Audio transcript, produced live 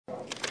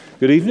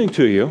Good evening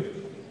to you.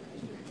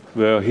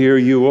 Well, here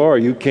you are.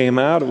 You came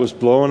out. It was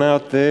blowing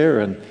out there.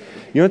 And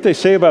you know what they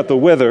say about the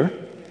weather?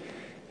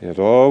 It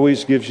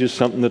always gives you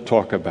something to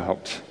talk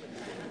about.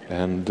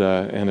 And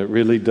it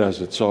really does.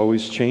 It's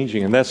always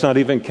changing. And that's not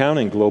even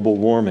counting global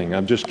warming.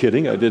 I'm just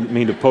kidding. I didn't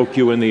mean to poke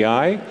you in the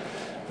eye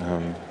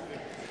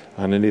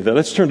on any of that.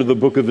 Let's turn to the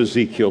book of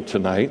Ezekiel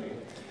tonight.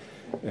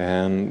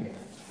 And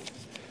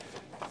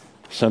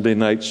Sunday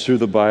nights through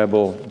the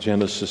Bible,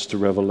 Genesis to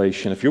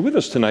Revelation. If you're with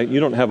us tonight and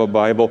you don't have a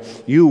Bible,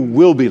 you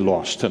will be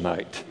lost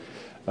tonight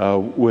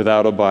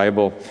without a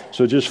Bible.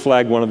 So just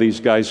flag one of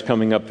these guys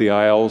coming up the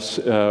aisles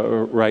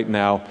right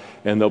now,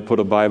 and they'll put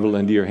a Bible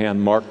into your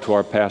hand marked to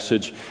our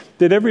passage.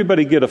 Did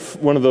everybody get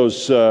one of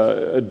those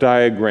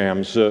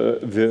diagrams,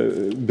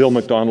 Bill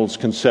McDonald's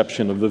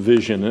conception of the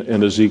vision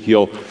in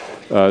Ezekiel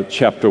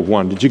chapter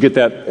 1? Did you get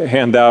that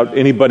handout?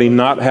 Anybody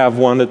not have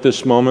one at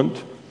this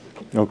moment?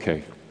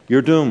 Okay,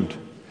 you're doomed.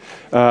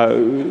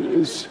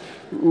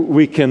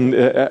 We can.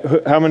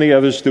 How many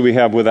others do we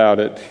have without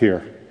it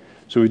here?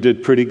 So we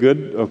did pretty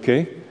good.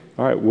 Okay.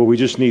 All right. Well, we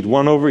just need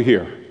one over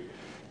here,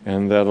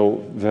 and that'll.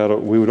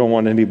 We don't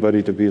want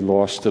anybody to be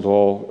lost at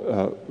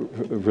all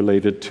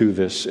related to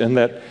this, and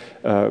that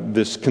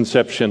this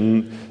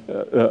conception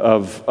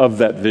of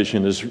that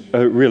vision is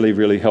really,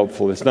 really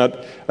helpful. It's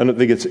not. I don't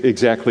think it's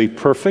exactly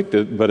perfect,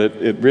 but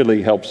it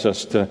really helps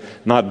us to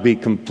not be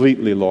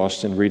completely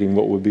lost in reading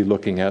what we'll be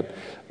looking at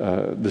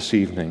this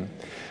evening.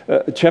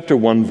 Chapter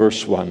 1,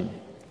 verse 1.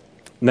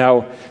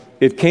 Now,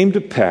 it came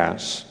to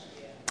pass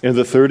in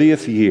the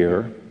 30th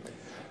year,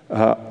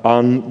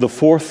 on the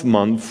 4th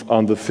month,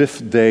 on the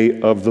 5th day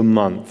of the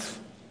month.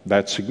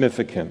 That's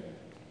significant.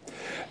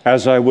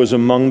 As I was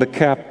among the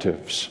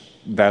captives.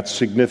 That's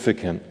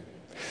significant.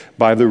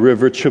 By the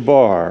river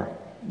Chebar.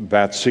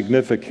 That's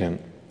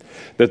significant.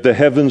 That the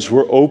heavens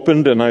were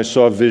opened and I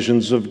saw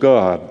visions of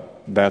God.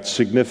 That's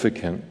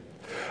significant.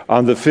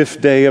 On the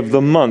 5th day of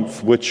the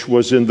month, which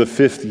was in the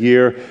 5th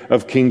year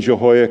of King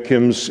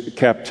Jehoiakim's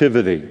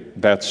captivity.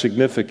 That's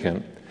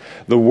significant.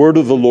 The word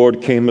of the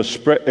Lord came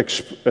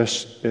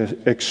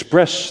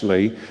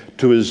expressly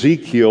to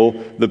Ezekiel,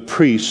 the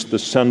priest, the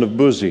son of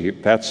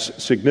Buzi.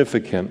 That's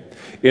significant.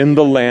 In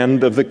the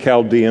land of the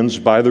Chaldeans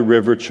by the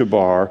river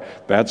Chebar.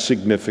 That's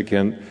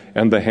significant.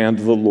 And the hand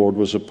of the Lord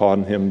was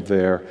upon him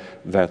there.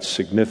 That's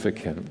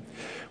significant.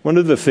 One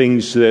of the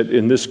things that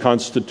in this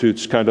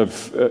constitutes kind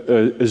of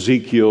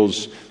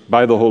Ezekiel's,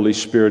 by the Holy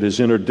Spirit, his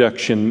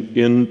introduction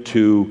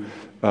into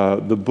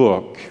the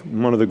book.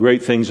 One of the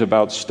great things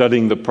about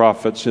studying the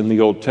prophets in the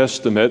Old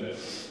Testament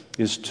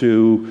is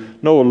to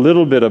know a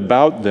little bit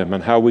about them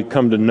and how we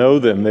come to know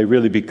them. They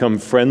really become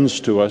friends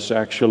to us,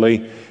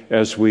 actually,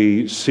 as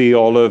we see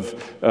all of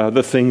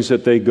the things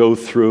that they go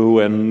through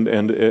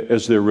and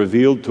as they're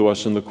revealed to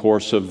us in the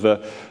course of the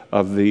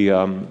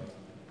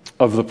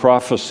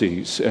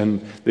prophecies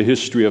and the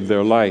history of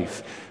their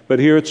life. But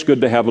here it's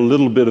good to have a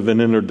little bit of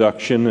an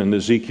introduction, and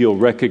Ezekiel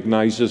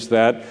recognizes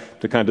that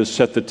to kind of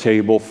set the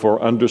table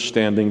for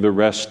understanding the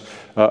rest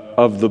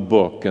of the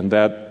book, and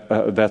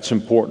that's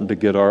important to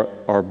get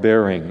our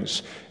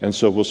bearings. And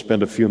so we'll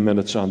spend a few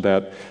minutes on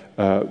that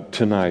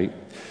tonight.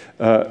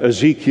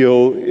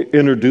 Ezekiel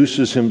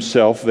introduces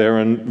himself there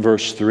in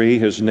verse 3.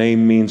 His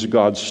name means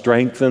God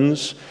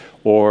strengthens,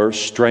 or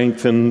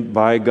strengthened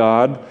by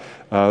God.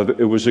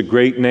 It was a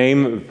great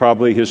name.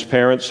 Probably his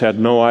parents had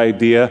no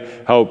idea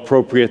how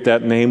appropriate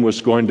that name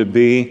was going to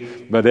be.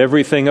 But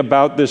everything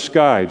about this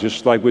guy,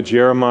 just like with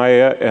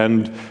Jeremiah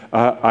and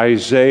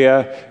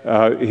Isaiah,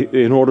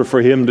 in order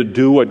for him to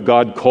do what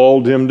God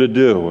called him to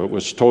do, it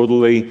was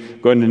totally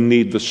going to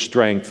need the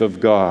strength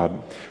of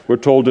God. We're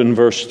told in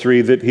verse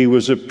 3 that he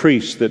was a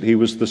priest, that he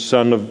was the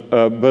son of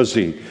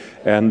Buzi.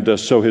 And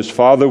so his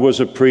father was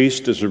a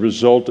priest. As a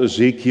result,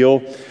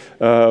 Ezekiel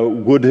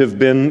would have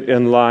been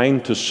in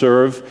line to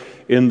serve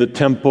in the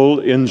temple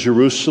in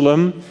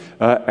Jerusalem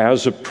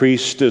as a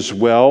priest as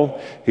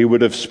well. He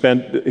would have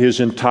spent his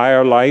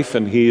entire life,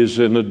 and he is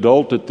an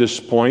adult at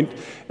this point,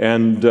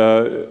 and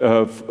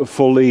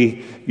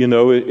fully,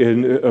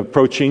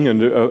 approaching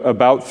and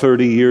about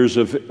 30 years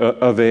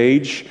of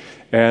age.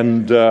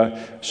 And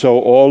so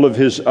all of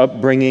his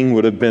upbringing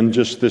would have been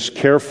just this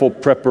careful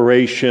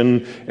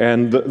preparation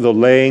and the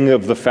laying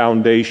of the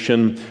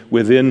foundation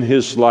within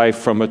his life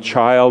from a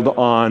child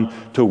on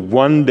to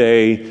one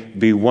day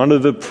be one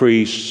of the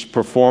priests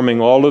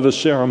performing all of the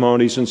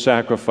ceremonies and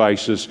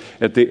sacrifices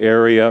at the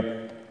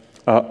area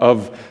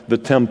of the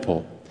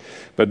temple.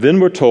 But then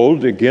we're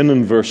told again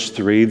in verse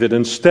 3 that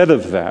instead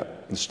of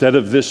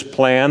this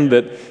plan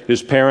that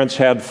his parents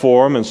had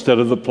for him, instead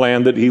of the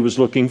plan that he was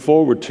looking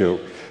forward to,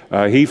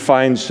 he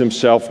finds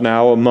himself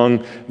now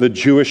among the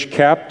Jewish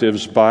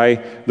captives by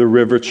the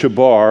river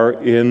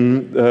Chebar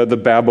in the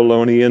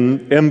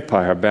Babylonian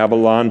Empire,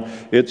 Babylon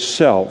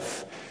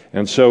itself.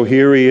 And so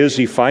here he is.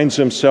 He finds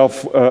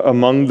himself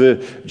among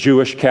the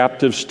Jewish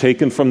captives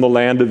taken from the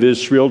land of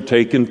Israel,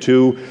 taken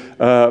to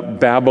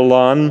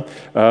Babylon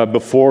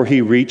before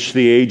he reached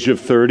the age of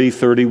 30.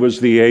 30 was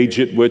the age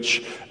at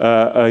which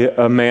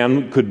a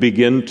man could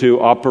begin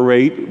to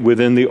operate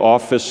within the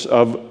office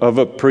of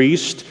a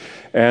priest.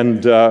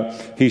 And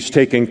he's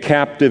taken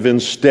captive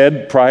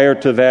instead prior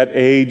to that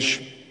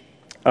age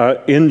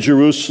in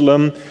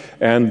Jerusalem,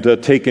 and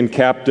taken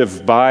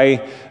captive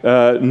by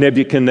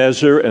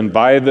Nebuchadnezzar and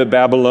by the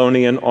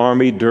Babylonian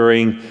army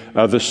during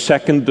the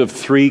second of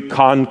three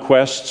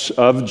conquests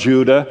of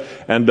Judah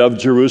and of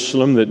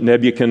Jerusalem that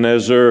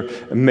Nebuchadnezzar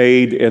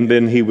made, and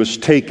then he was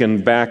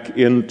taken back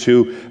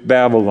into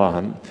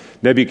Babylon.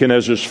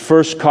 Nebuchadnezzar's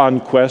first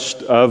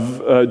conquest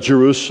of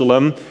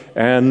Jerusalem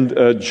and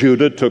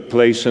Judah took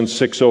place in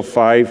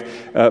 605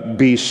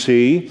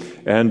 BC.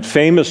 And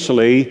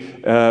famously,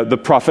 the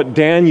prophet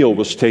Daniel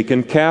was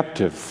taken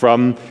captive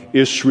from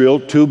Israel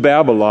to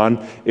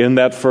Babylon in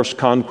that first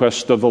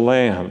conquest of the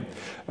land.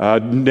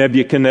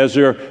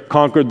 Nebuchadnezzar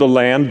conquered the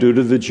land due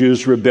to the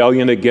Jews'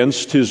 rebellion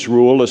against his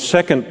rule a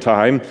second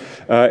time,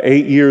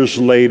 8 years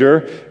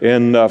later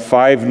in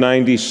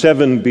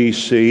 597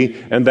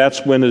 BC, and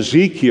that's when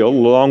Ezekiel,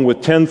 along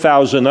with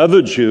 10,000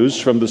 other Jews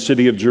from the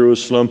city of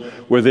Jerusalem,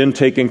 were then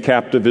taken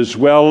captive as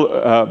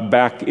well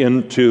back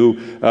into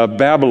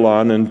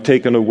Babylon and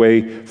taken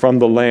away from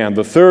the land.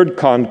 The third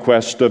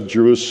conquest of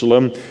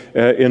Jerusalem,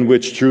 in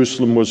which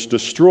Jerusalem was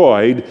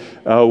destroyed,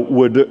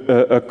 would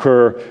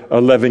occur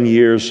 11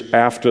 years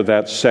after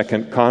that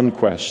second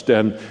conquest.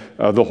 And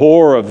the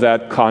horror of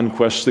that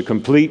conquest, the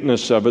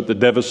completeness of it, the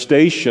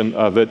devastation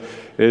of it,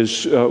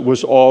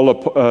 was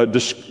all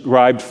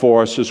described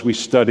for us as we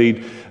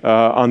studied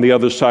on the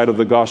other side of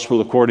the gospel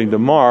according to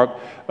Mark,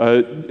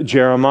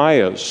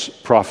 Jeremiah's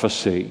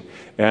prophecy.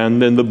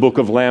 And then the book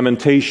of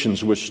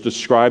Lamentations, which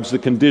describes the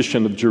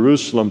condition of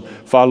Jerusalem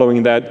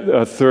following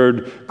that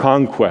third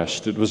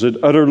conquest. It was an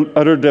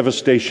utter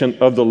devastation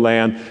of the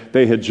land.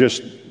 They had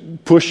just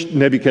pushed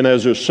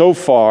Nebuchadnezzar so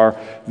far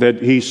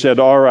that he said,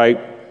 all right,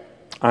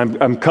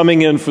 I'm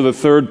coming in for the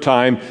third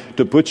time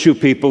to put you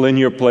people in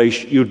your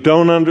place. You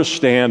don't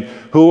understand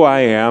who I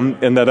am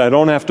and that I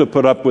don't have to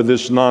put up with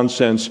this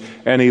nonsense.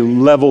 And he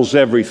levels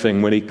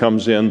everything when he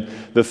comes in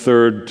the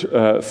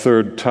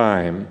third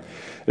time.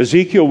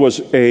 Ezekiel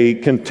was a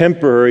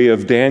contemporary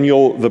of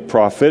Daniel the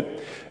prophet.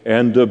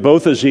 And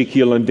both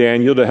Ezekiel and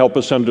Daniel, to help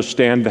us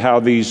understand how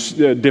these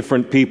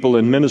different people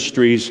and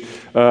ministries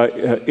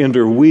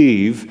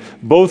interweave,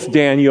 both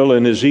Daniel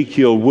and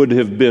Ezekiel would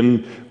have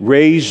been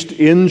raised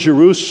in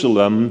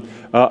Jerusalem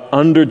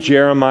under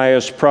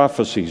Jeremiah's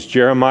prophecies.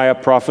 Jeremiah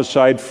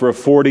prophesied for a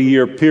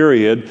 40-year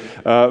period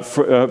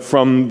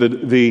from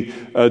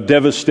the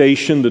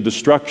devastation, the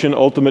destruction,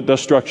 ultimate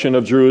destruction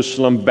of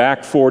Jerusalem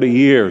back 40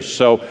 years.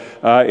 So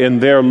in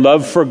their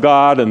love for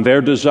God and their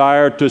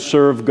desire to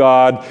serve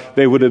God,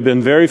 they would have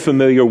been very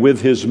familiar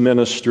with his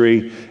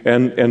ministry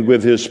and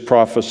with his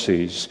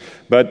prophecies.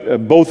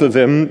 But both of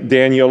them,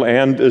 Daniel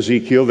and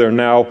Ezekiel, they're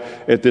now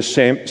at the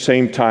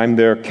same time,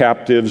 they're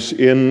captives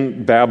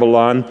in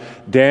Babylon.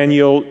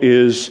 Daniel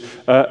is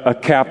a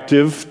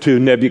captive to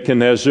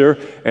Nebuchadnezzar,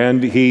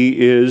 and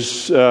he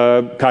is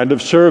kind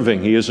of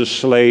serving. He is a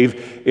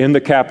slave in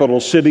the capital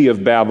city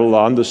of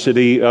Babylon, the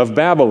city of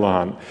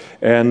Babylon.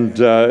 And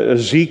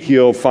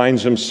Ezekiel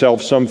finds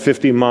himself some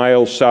 50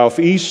 miles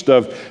southeast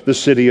of the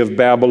city of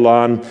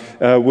Babylon,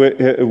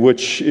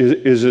 which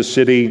is a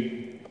city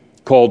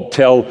called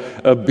Tel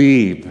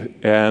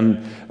Abib,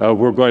 and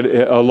we're going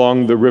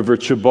along the river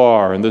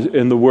Chebar. And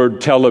in the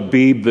word Tel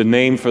Abib, the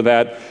name for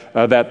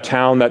that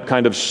town, that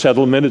kind of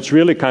settlement, it's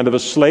really kind of a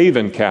slave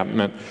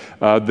encampment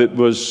that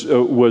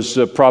was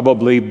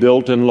probably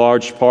built in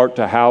large part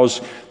to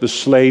house the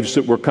slaves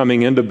that were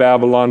coming into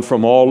Babylon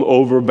from all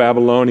over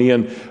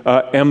Babylonian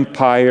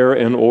empire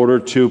in order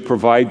to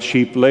provide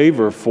cheap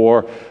labor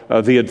for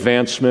the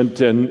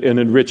advancement and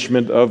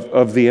enrichment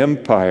of the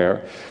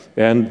empire.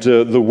 And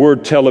the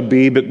word Tel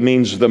Abib, it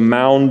means the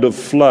mound of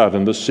flood.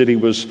 And the city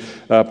was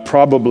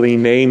probably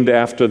named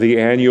after the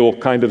annual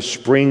kind of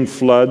spring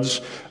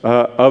floods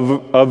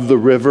of the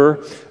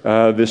river.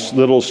 This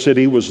little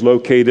city was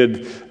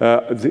located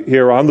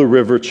here on the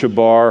river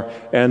Chebar,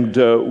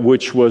 and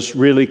which was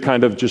really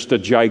kind of just a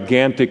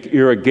gigantic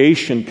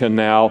irrigation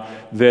canal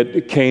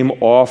that came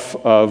off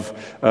of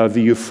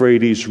the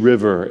Euphrates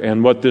River.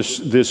 And what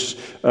this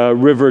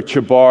river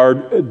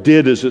Chebar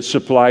did is it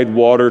supplied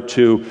water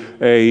to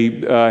a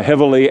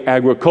heavily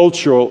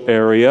agricultural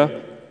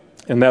area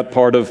in that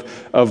part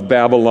of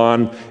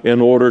Babylon in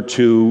order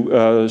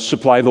to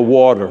supply the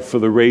water for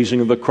the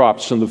raising of the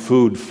crops and the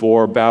food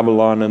for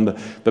Babylon and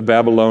the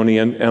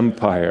Babylonian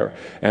Empire.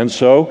 And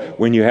so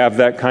when you have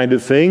that kind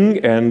of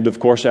thing, and of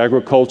course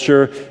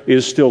agriculture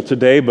is still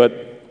today,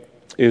 but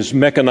is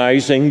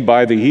mechanizing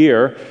by the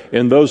year.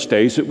 In those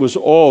days, it was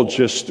all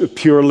just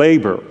pure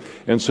labor.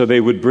 And so they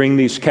would bring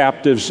these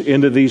captives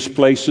into these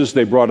places.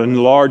 They brought a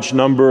large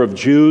number of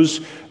Jews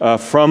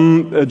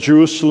from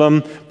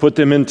Jerusalem, put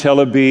them in Tel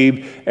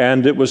Aviv,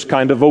 and it was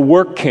kind of a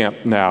work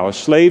camp now, a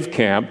slave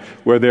camp,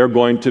 where they're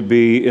going to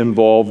be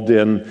involved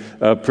in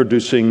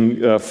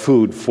producing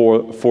food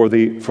for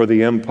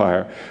the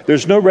empire.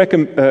 There's no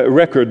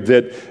record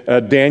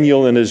that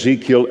Daniel and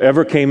Ezekiel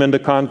ever came into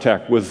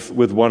contact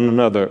with one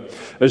another.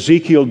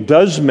 Ezekiel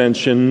does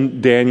mention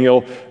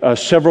Daniel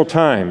several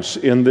times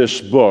in this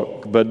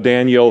book, but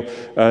Daniel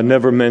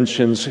never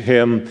mentions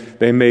him.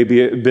 They may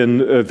have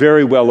been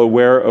very well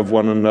aware of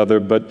one another,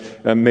 but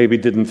maybe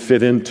didn't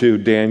fit into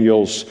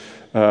Daniel's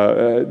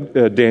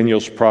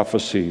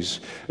prophecies.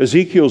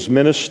 Ezekiel's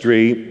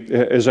ministry,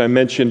 as I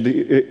mentioned,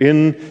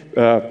 in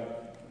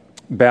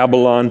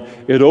Babylon,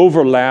 it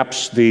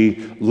overlaps the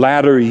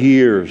latter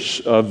years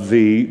of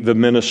the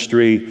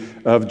ministry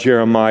of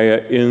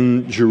Jeremiah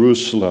in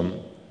Jerusalem.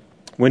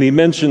 When he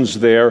mentions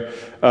there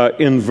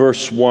in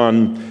verse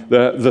 1,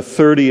 the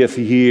 30th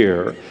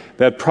year,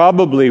 that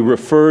probably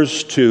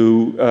refers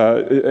to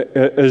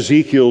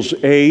Ezekiel's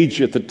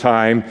age at the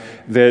time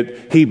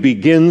that he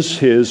begins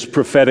his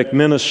prophetic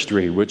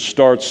ministry, which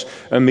starts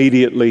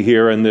immediately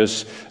here in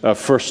this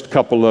first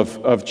couple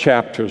of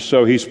chapters.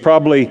 So he's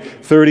probably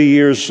 30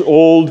 years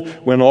old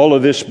when all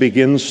of this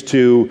begins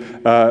to,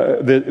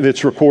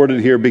 that's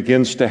recorded here,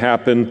 begins to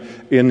happen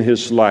in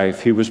his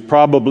life. He was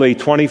probably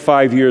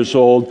 25 years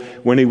old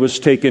when he was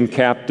taken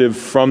captive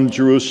from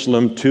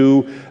Jerusalem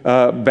to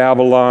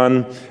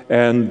Babylon,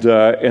 and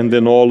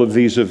then all of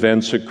these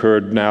events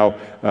occurred now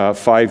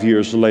 5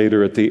 years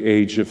later at the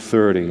age of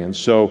 30. And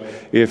so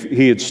if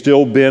he had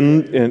still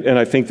been, and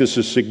I think this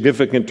is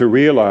significant to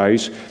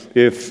realize,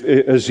 if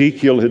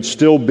Ezekiel had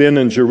still been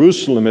in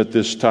Jerusalem at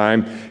this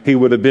time, he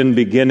would have been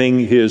beginning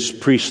his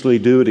priestly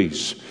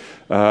duties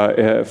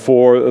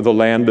for the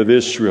land of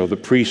Israel. The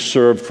priest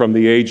served from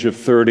the age of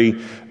 30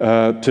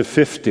 to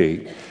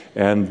 50.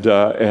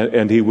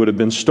 And he would have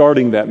been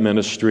starting that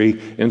ministry.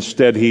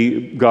 Instead,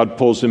 God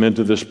pulls him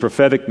into this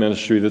prophetic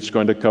ministry that's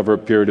going to cover a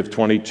period of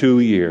 22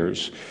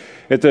 years.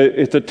 At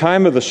the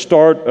time of the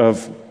start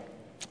of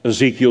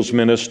Ezekiel's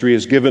ministry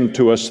is given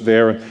to us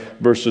there,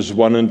 verses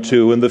 1 and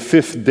 2. And the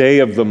 5th day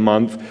of the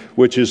month,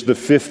 which is the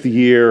 5th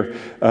year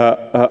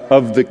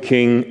of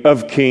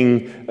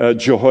King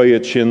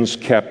Jehoiachin's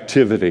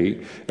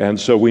captivity. And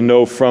so we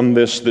know from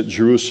this that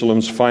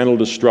Jerusalem's final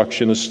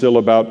destruction is still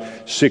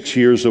about 6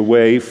 years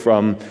away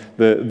from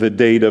the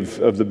date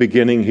of the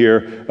beginning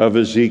here of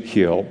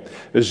Ezekiel.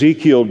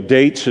 Ezekiel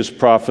dates his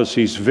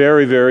prophecies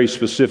very, very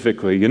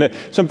specifically. You know,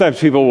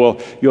 sometimes you'll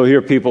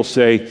hear people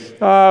say,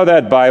 "Oh,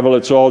 that Bible,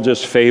 it's all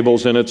just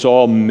fables and it's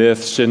all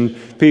myths, and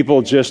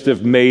people just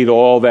have made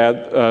all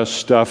that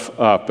stuff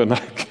up." And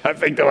I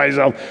think to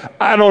myself,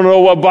 I don't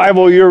know what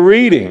Bible you're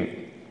reading.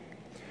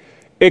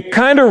 It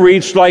kind of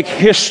reads like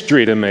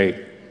history to me.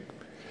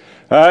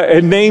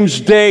 It names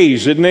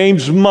days, it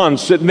names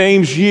months, it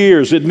names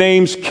years, it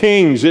names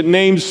kings, it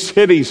names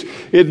cities,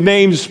 it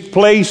names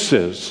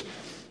places.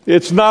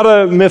 It's not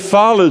a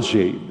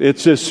mythology.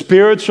 It's a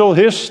spiritual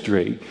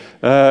history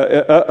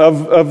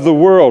of the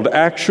world,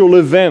 actual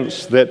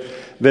events that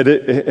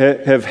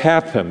have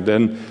happened.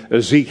 And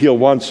Ezekiel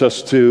wants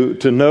us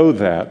to know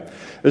that.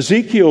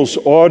 Ezekiel's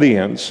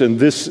audience, and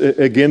this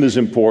again is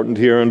important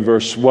here in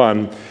verse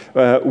 1,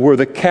 were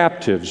the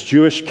captives,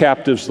 Jewish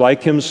captives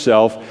like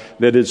himself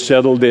that had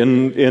settled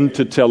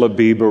into Tel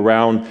Aviv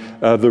around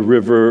the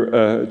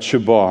river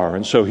Chebar.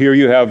 And so here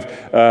you have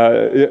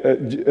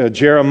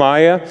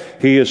Jeremiah.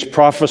 He is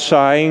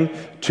prophesying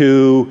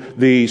to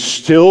the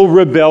still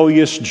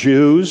rebellious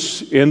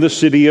Jews in the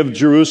city of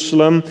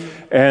Jerusalem.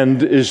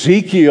 And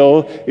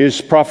Ezekiel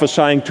is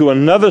prophesying to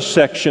another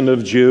section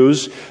of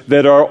Jews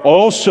that are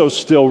also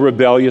still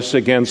rebellious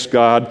against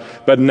God,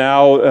 but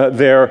now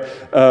they're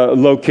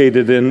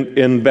located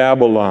in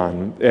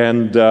Babylon.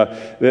 And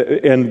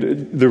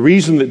the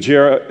reason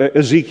that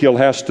Ezekiel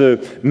has to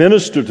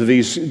minister to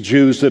these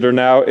Jews that are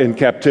now in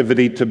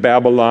captivity to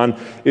Babylon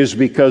is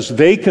because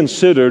they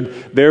considered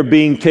their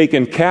being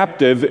taken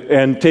captive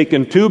and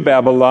taken to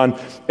Babylon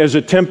as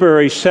a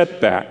temporary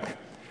setback.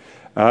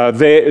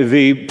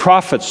 The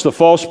prophets, the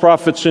false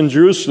prophets in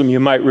Jerusalem, you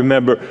might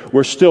remember,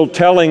 were still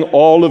telling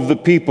all of the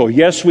people,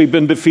 yes, we've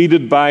been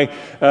defeated by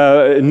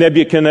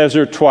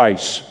Nebuchadnezzar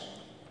twice.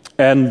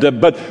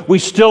 But we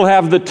still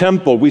have the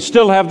temple, we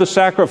still have the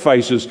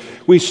sacrifices,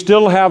 we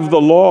still have the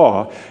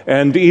law,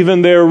 and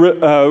even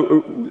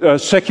their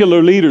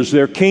secular leaders,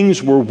 their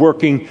kings, were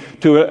working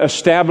to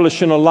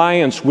establish an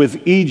alliance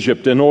with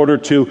Egypt in order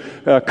to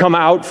come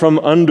out from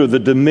under the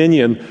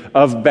dominion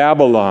of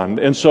Babylon.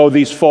 And so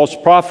these false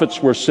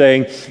prophets were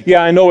saying,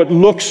 yeah, I know it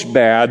looks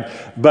bad,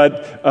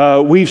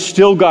 but we've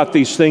still got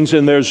these things,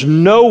 and there's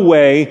no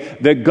way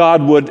that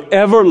God would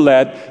ever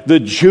let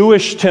the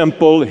Jewish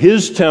temple,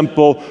 his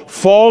temple,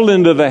 fall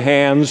into the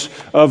hands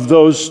of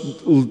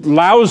those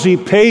lousy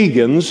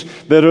pagans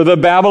that are the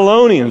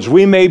Babylonians.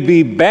 We may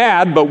be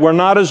bad, but we're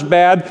not as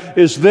bad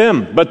as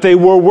them. But they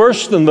were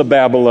worse than the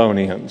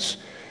Babylonians.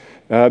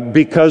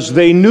 Because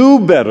they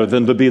knew better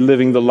than to be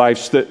living the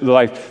life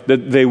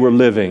that they were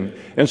living.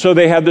 And so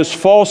they had this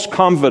false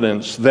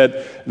confidence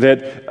that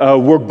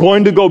we're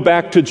going to go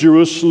back to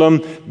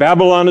Jerusalem,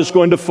 Babylon is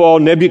going to fall,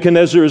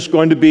 Nebuchadnezzar is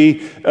going to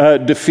be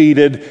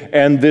defeated,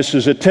 and this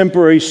is a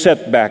temporary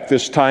setback,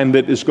 this time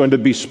that is going to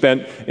be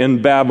spent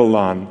in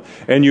Babylon.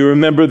 And you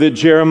remember that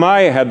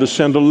Jeremiah had to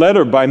send a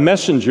letter by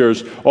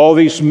messengers. All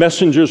these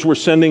messengers were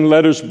sending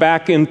letters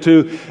back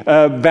into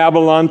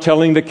Babylon,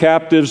 telling the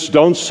captives,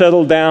 don't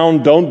settle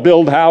down, don't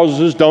build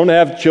houses, don't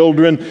have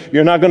children,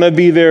 you're not going to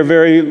be there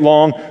very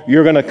long,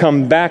 you're going to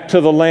come back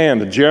to the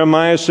land. And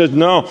Jeremiah said,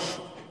 no,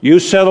 you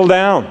settle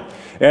down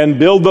and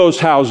build those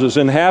houses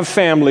and have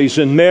families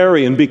and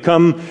marry and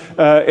become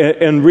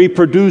and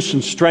reproduce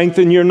and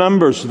strengthen your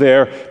numbers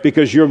there,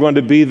 because you're going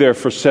to be there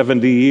for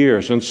 70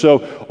 years. And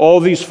so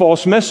all these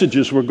false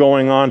messages were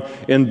going on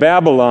in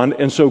Babylon,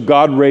 and so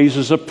God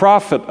raises a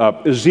prophet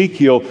up,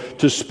 Ezekiel,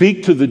 to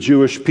speak to the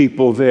Jewish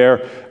people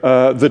there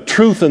the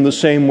truth in the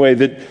same way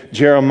that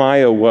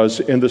Jeremiah was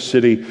in the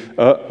city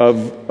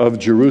of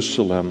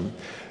Jerusalem.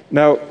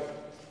 Now,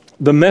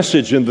 the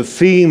message and the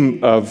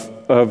theme of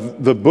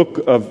the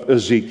book of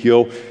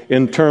Ezekiel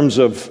in terms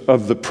of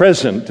the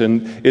present,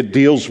 and it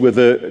deals with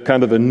a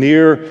kind of a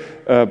near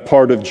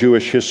part of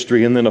Jewish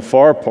history and then a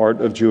far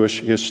part of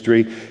Jewish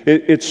history.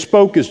 It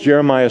spoke, as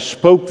Jeremiah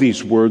spoke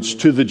these words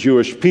to the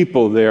Jewish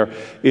people there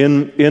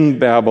in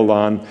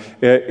Babylon.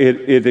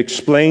 It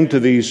explained to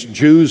these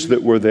Jews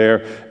that were there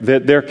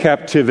that their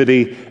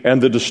captivity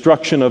and the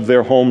destruction of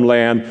their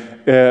homeland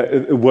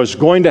was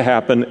going to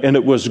happen, and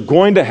it was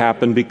going to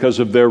happen because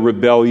of their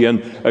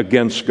rebellion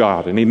against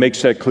God. And he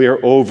makes that clear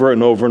over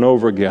and over and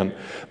over again.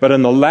 But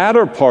in the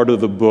latter part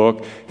of the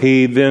book,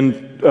 he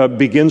then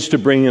begins to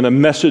bring in a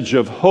message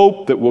of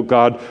hope that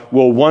God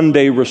will one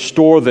day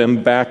restore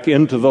them back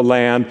into the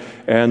land,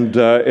 and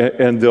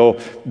they'll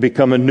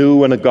become a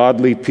new and a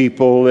godly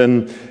people,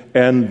 and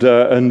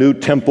a new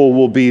temple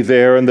will be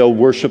there, and they'll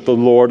worship the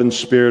Lord in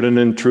spirit and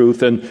in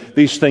truth, and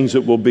these things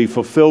that will be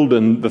fulfilled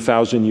in the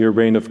 1,000-year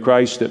reign of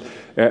Christ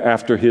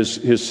after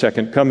his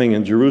second coming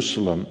in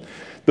Jerusalem.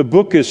 The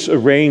book is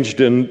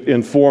arranged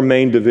in four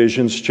main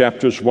divisions.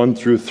 Chapters 1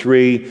 through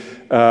 3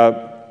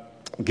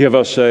 give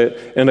us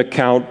an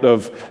account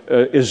of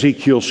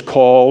Ezekiel's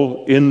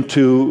call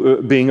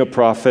into being a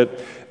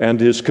prophet and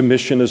his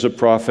commission as a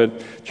prophet.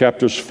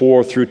 Chapters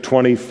 4 through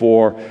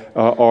 24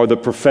 are the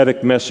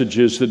prophetic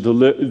messages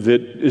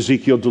that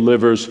Ezekiel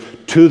delivers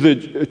to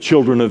the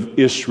children of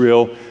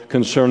Israel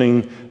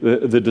concerning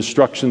the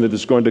destruction that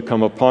is going to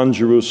come upon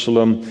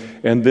Jerusalem.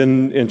 And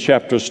then in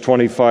chapters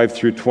 25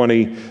 through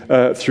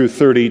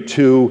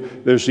 32,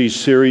 there's these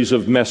series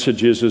of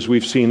messages, as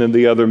we've seen in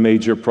the other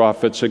major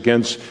prophets,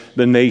 against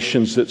the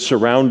nations that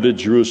surrounded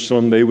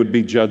Jerusalem. They would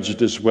be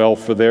judged as well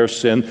for their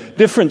sin,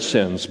 different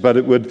sins, but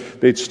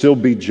they'd still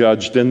be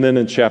judged. And then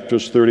in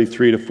chapters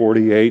 33 to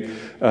 48,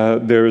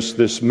 there's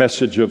this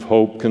message of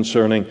hope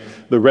concerning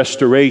the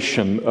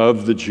restoration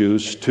of the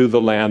Jews to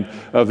the land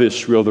of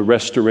Israel, the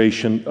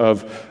restoration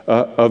of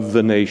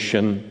the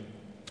nation,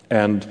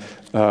 and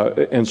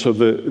so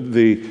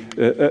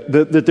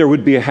that there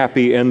would be a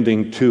happy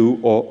ending to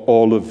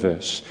all of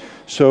this.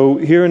 So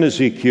here in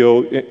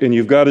Ezekiel, and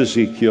you've got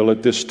Ezekiel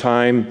at this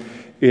time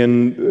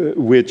in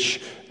which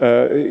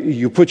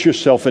you put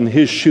yourself in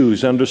his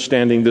shoes,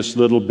 understanding this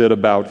little bit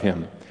about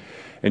him.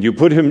 And you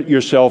put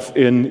yourself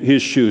in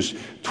his shoes,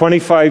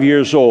 25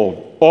 years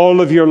old,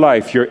 all of your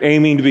life you're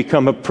aiming to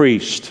become a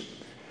priest.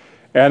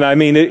 And I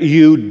mean,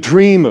 you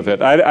dream of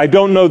it. I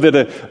don't know that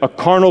a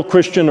carnal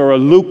Christian or a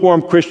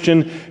lukewarm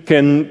Christian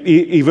can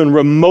even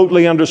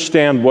remotely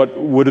understand what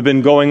would have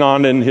been going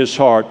on in his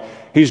heart.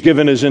 He's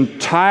given his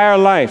entire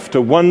life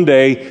to one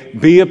day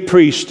be a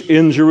priest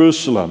in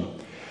Jerusalem.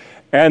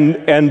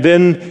 And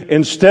then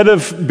instead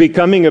of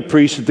becoming a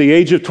priest at the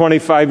age of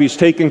 25, he's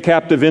taken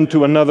captive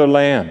into another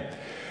land.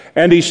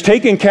 And he's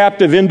taken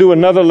captive into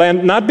another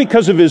land, not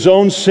because of his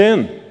own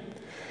sin,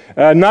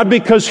 not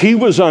because he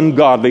was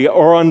ungodly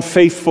or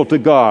unfaithful to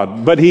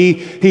God, but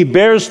he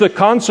bears the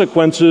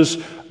consequences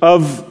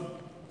of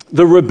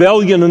the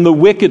rebellion and the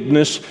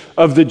wickedness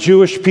of the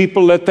Jewish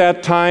people at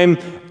that time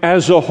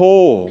as a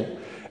whole.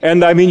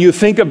 And I mean, you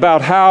think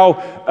about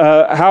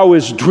how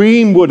his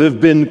dream would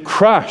have been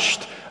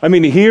crushed. I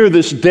mean, here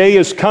this day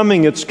is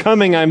coming, it's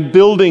coming, I'm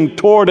building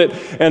toward it.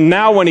 And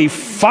now when he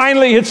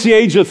finally hits the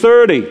age of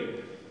 30,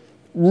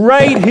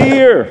 right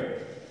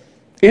here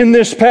in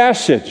this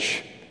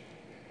passage,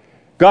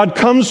 God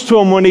comes to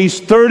him when he's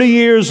 30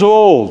 years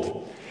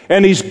old.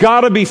 And he's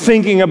got to be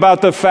thinking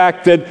about the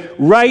fact that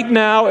right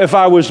now, if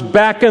I was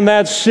back in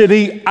that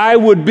city, I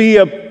would be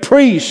a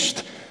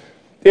priest.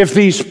 If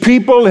these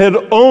people had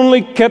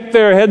only kept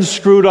their heads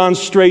screwed on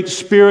straight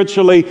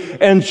spiritually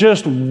and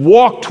just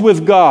walked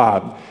with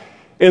God.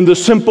 in the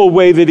simple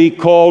way that he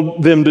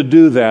called them to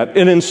do that.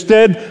 And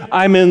instead,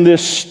 I'm in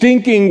this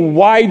stinking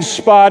wide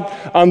spot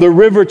on the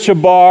river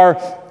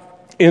Chabar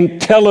in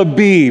Tel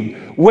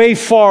Aviv, way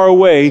far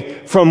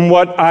away from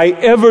what I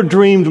ever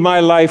dreamed my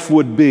life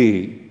would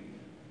be.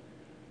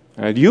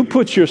 And you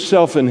put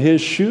yourself in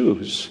his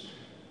shoes.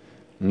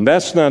 And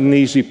that's not an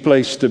easy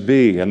place to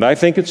be. And I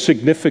think it's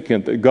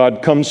significant that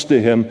God comes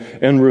to him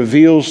and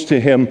reveals to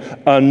him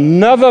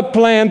another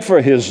plan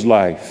for his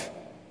life.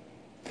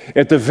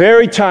 At the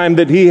very time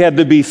that he had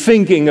to be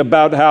thinking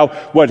about how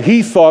what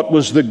he thought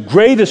was the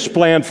greatest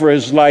plan for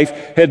his life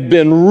had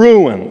been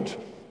ruined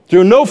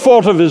through no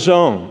fault of his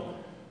own,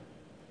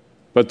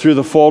 but through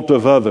the fault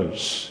of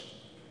others.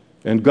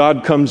 And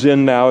God comes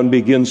in now and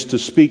begins to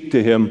speak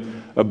to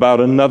him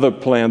about another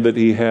plan that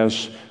he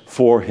has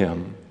for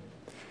him.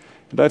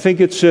 And I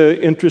think it's an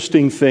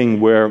interesting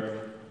thing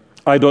where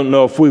I don't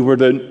know if we were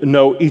to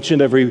know each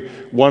and every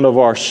one of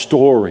our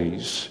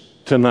stories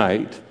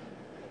tonight,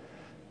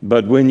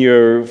 but when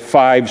you're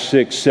 5,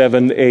 6,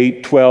 7,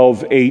 8,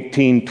 12,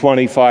 18,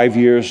 25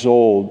 years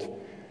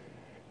old,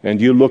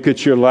 and you look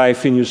at your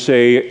life and you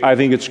say, I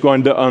think it's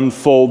going to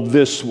unfold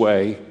this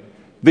way.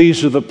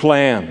 These are the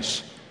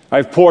plans.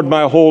 I've poured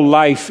my whole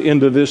life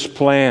into this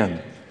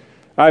plan.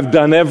 I've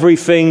done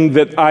everything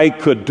that I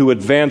could to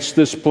advance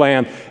this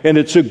plan, and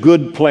it's a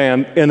good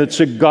plan, and it's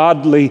a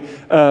godly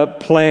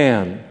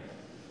plan.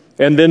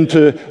 And then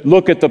to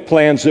look at the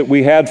plans that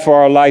we had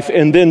for our life,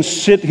 and then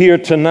sit here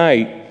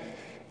tonight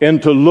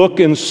and to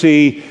look and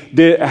see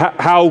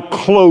how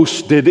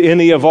close did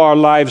any of our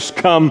lives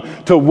come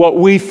to what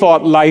we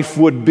thought life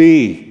would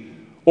be,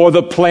 or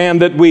the plan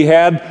that we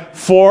had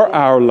for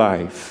our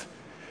life.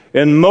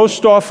 And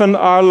most often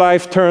our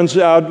life turns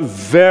out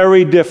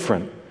very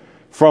different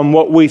from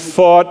what we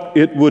thought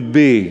it would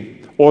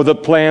be, or the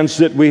plans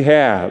that we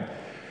had.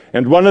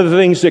 And one of the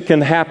things that can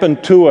happen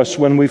to us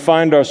when we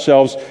find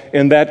ourselves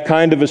in that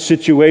kind of a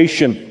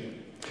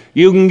situation,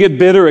 you can get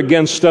bitter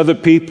against other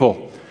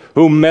people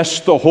who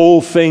messed the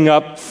whole thing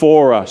up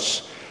for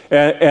us,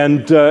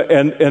 and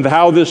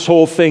how this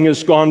whole thing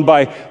has gone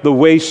by the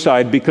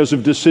wayside because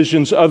of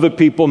decisions other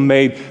people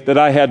made that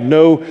I had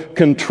no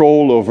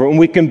control over. And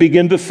we can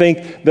begin to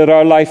think that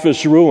our life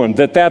is ruined,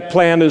 that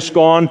plan is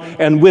gone,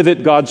 and with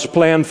it God's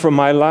plan for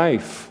my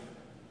life.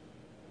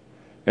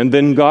 And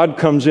then God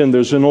comes in.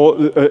 There's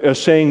a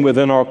saying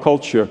within our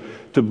culture,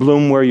 to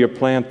bloom where you're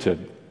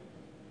planted.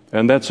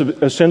 And that's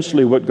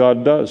essentially what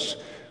God does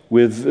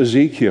with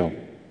Ezekiel.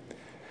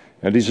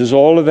 And he says,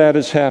 all of that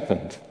has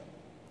happened.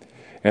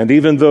 And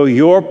even though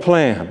your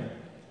plan,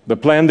 the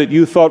plan that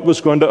you thought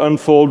was going to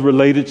unfold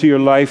related to your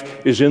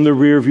life, is in the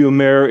rearview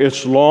mirror,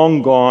 it's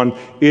long gone,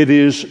 it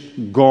is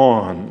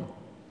gone.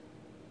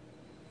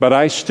 But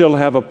I still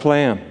have a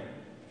plan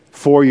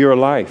for your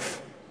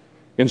life,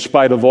 in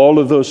spite of all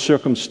of those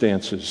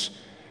circumstances.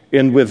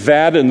 And with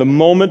that, in the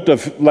moment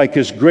of like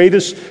his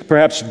greatest,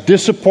 perhaps,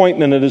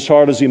 disappointment in his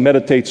heart as he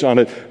meditates on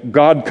it,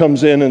 God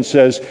comes in and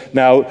says,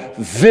 now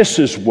this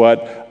is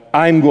what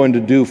I'm going to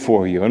do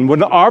for you. And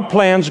when our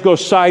plans go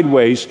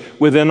sideways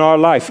within our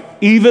life,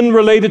 even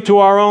related to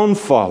our own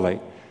folly,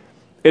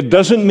 it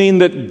doesn't mean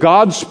that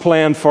God's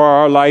plan for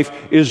our life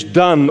is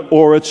done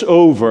or it's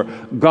over.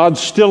 God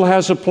still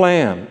has a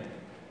plan.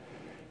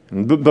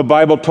 And the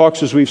Bible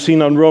talks, as we've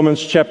seen on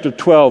Romans chapter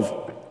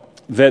 12,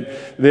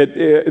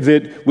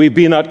 that we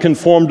be not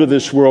conformed to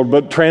this world,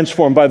 but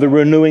transformed by the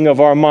renewing of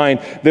our mind,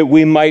 that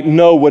we might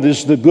know what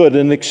is the good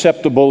and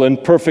acceptable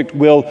and perfect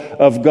will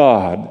of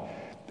God.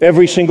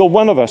 Every single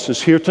one of us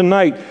is here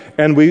tonight,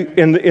 and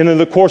in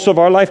the course of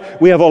our life,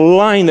 we have a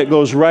line that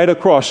goes right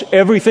across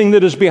everything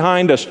that is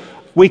behind us.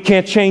 We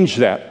can't change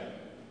that.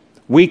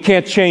 We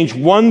can't change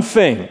one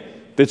thing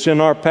that's in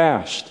our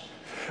past.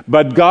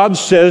 But God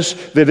says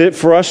that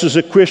for us as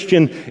a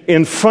Christian,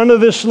 in front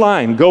of this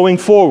line, going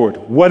forward,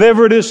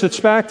 whatever it is that's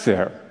back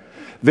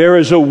there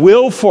is a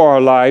will for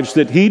our lives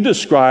that he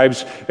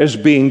describes as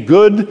being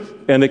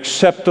good and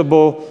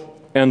acceptable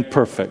and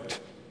perfect.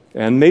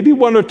 And maybe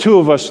one or two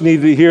of us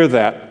need to hear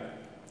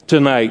that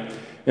tonight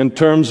in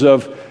terms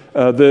of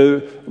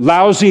the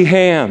lousy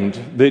hand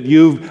that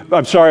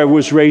I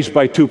was raised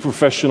by two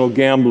professional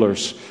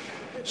gamblers.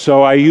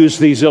 So I use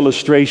these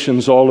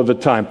illustrations all of the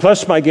time,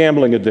 plus my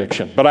gambling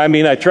addiction. But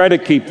I try to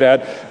keep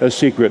that a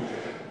secret.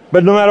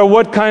 But no matter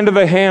what kind of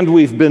a hand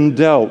we've been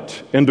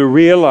dealt, and to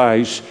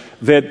realize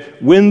that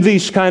when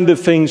these kind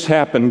of things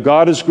happen,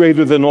 God is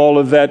greater than all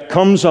of that,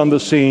 comes on the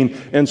scene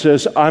and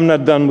says, I'm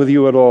not done with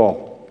you at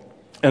all.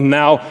 And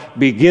now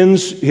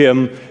begins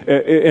him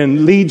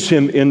and leads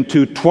him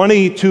into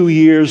 22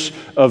 years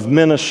of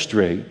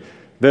ministry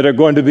that are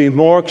going to be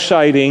more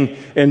exciting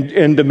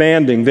and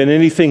demanding than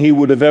anything he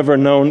would have ever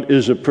known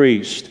as a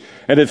priest.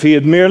 And if he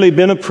had merely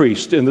been a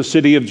priest in the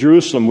city of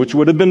Jerusalem, which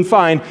would have been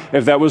fine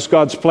if that was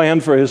God's plan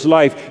for his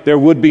life, there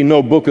would be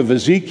no book of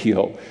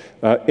Ezekiel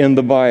in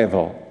the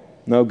Bible.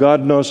 Now,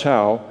 God knows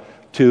how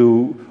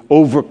to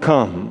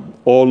overcome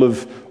all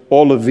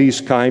of these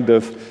kind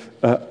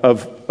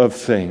of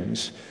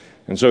things.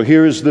 And so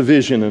here is the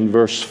vision in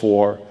verse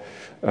 4.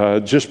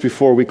 just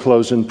before we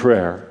close in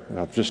prayer.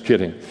 No, just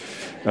kidding.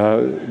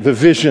 The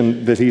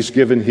vision that he's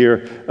given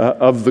here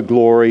of the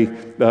glory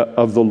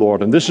of the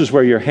Lord. And this is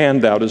where your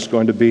handout is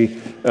going to be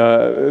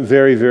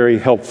very, very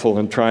helpful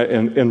in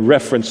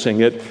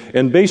referencing it.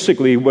 And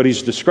basically what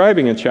he's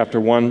describing in chapter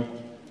 1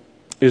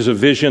 is a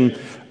vision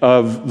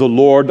of the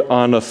Lord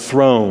on a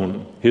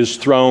throne, his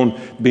throne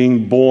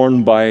being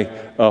borne by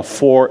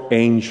 4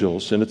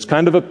 angels. And it's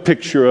kind of a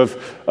picture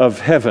of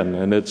heaven,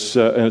 and it's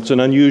an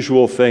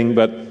unusual thing,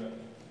 but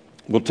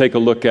we'll take a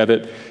look at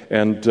it,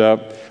 and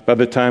by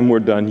the time we're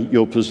done,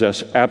 you'll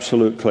possess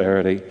absolute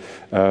clarity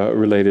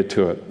related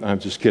to it. I'm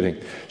just kidding.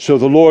 So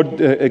the Lord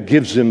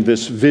gives him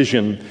this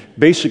vision.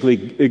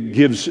 Basically, it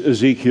gives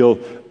Ezekiel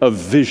a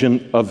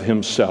vision of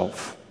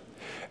himself.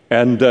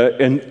 And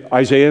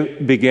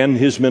Isaiah began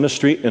his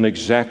ministry in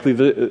exactly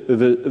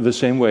the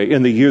same way.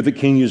 In the year that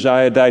King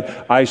Uzziah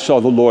died, I saw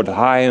the Lord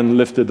high and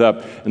lifted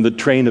up, and the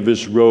train of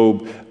his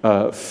robe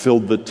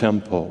filled the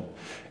temple.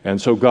 And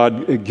so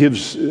God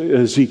gives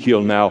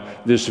Ezekiel now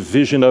this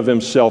vision of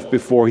himself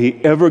before he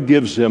ever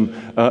gives him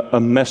a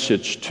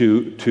message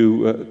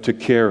to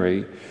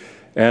carry.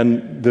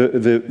 And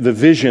the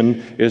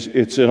vision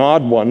it's an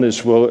odd one,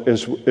 as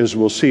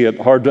we'll see it,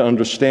 hard to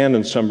understand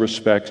in some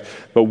respects.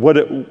 But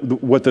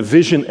what the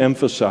vision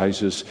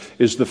emphasizes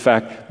is the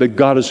fact that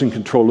God is in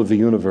control of the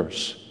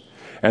universe.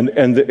 And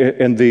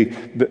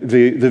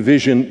the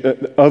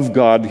vision of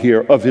God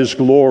here, of his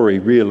glory,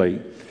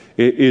 really,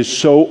 is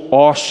so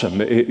awesome.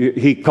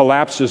 He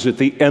collapses at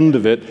the end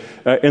of it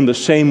in the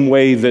same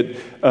way that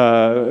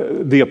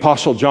the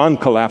Apostle John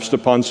collapsed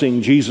upon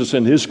seeing Jesus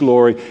in his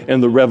glory in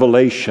the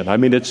Revelation. I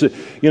mean,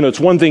 it's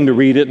one thing to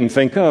read it and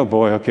think, oh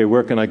boy, okay,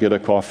 where can I get a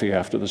coffee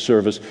after the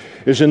service?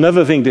 It's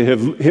another thing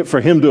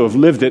for him to have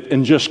lived it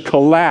and just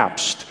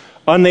collapsed,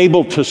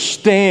 unable to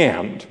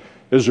stand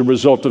as a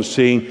result of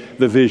seeing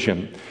the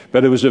vision.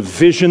 But it was a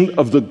vision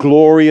of the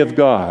glory of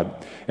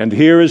God. And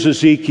here is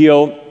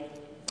Ezekiel.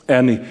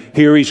 And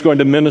here he's going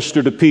to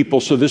minister to people.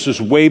 So this is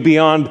way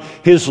beyond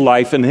his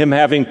life and him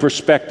having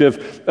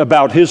perspective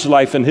about his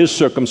life and his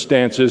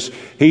circumstances.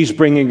 He's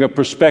bringing a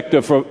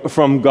perspective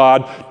from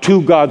God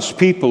to God's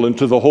people and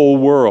to the whole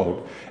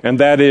world. And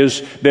that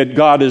is that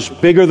God is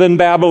bigger than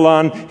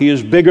Babylon. He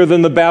is bigger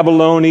than the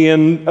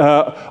Babylonian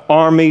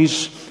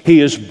armies. He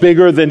is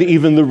bigger than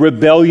even the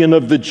rebellion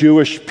of the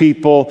Jewish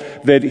people,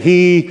 that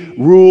he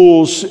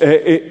rules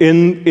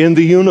in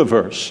the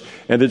universe.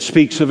 And it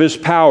speaks of his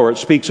power, it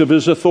speaks of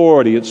his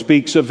authority, it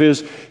speaks of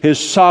his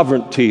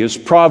sovereignty, his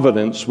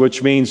providence,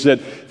 which means that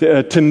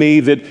to me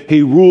that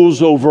he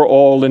rules over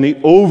all and he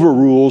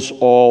overrules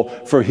all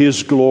for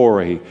his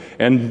glory.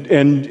 And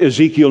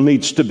Ezekiel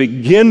needs to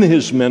begin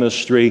his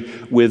ministry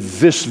with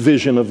this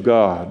vision of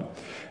God.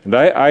 And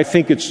I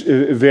think it's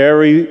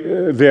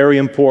very, very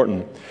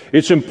important.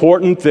 It's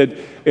important that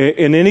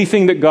in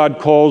anything that God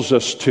calls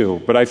us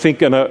to, but I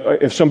think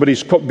if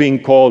somebody's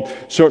being called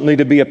certainly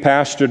to be a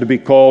pastor, to be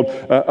called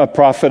a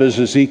prophet as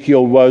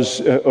Ezekiel was,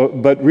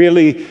 but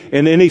really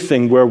in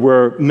anything where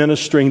we're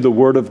ministering the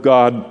Word of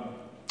God,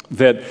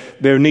 that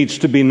there needs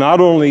to be not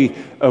only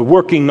a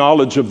working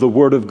knowledge of the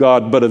Word of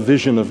God, but a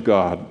vision of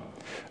God,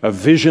 a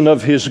vision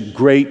of His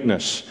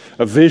greatness,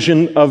 a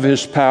vision of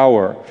His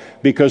power.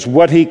 Because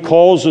what He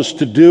calls us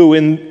to do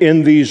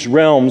in these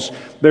realms,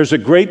 there's a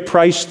great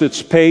price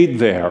that's paid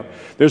there.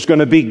 There's going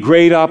to be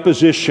great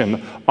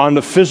opposition on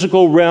the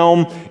physical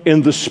realm,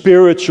 in the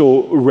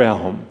spiritual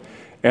realm.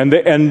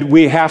 And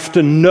we have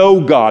to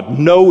know God,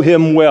 know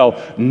Him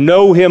well,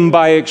 know Him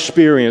by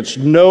experience,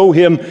 know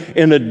Him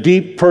in a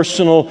deep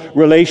personal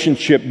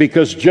relationship,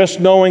 because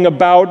just knowing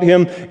about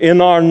Him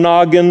in our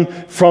noggin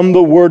from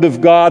the Word of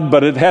God,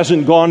 but it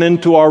hasn't gone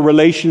into our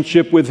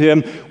relationship with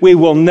Him, we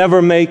will never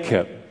make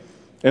it.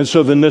 And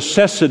so the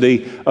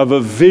necessity of a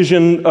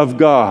vision of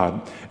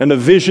God, and a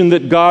vision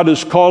that God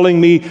is calling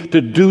me to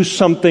do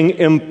something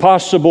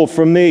impossible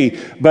for me,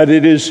 but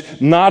it is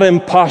not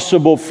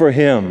impossible for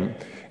Him.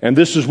 And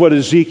this is what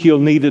Ezekiel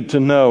needed to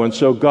know. And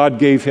so God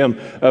gave him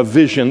a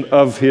vision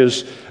of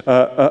his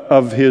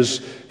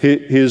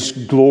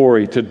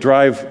glory to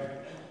drive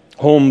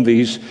home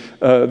these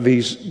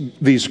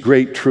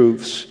great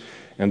truths.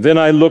 And then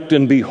I looked,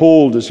 and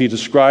behold, as he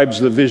describes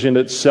the vision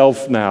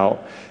itself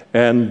now,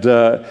 and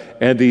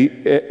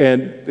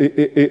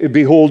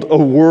behold, a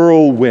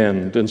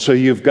whirlwind. And so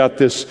you've got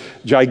this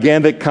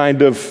gigantic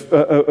kind of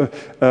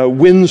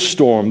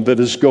windstorm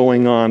that is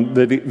going on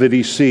that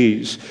he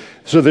sees.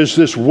 So there's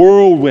this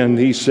whirlwind,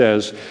 he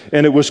says,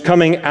 and it was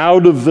coming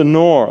out of the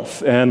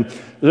north. And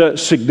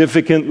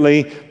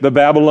significantly, the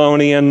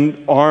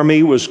Babylonian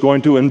army was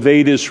going to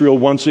invade Israel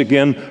once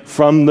again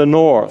from the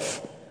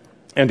north.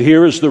 And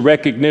here is the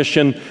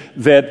recognition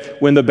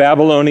that when the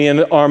Babylonian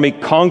army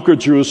conquered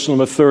Jerusalem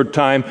a third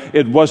time,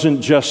 it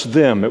wasn't just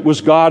them. It was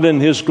God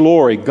in His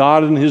glory,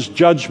 God in His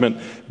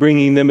judgment,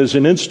 bringing them as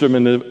an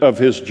instrument of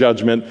His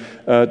judgment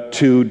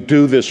to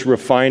do this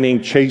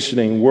refining,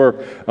 chastening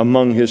work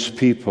among His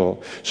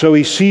people. So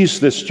He sees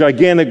this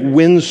gigantic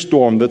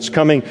windstorm that's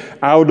coming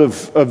out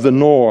of the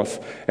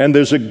north, and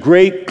there's a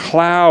great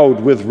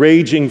cloud with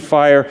raging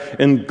fire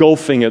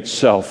engulfing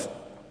itself.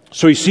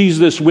 So He sees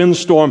this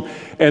windstorm,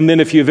 and then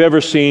if you've ever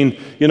seen,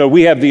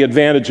 we have the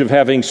advantage of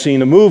having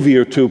seen a movie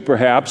or two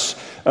perhaps,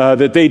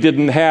 that they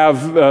didn't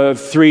have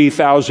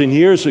 3,000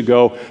 years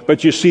ago,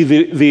 but you see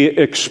the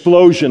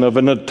explosion of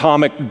an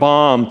atomic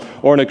bomb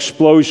or an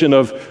explosion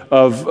of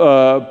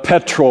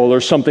petrol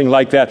or something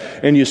like that,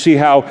 and you see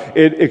how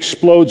it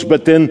explodes,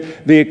 but then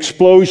the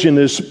explosion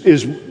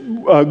is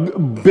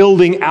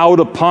building out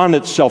upon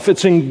itself.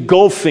 It's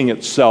engulfing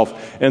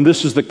itself, and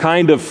this is the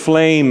kind of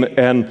flame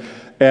and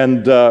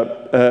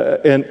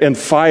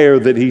fire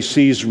that he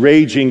sees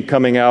raging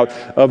coming out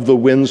of the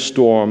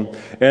windstorm,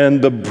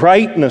 and the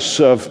brightness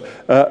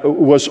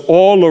was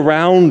all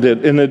around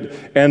it,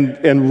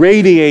 and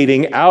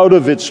radiating out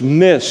of its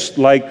midst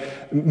like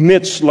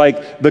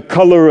the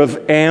color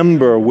of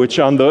amber, which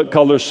on the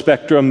color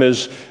spectrum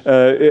is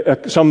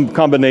some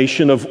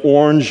combination of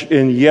orange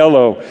and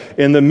yellow.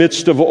 In the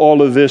midst of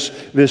all of this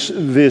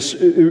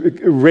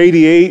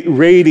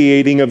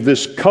radiating of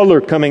this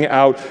color coming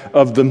out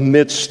of the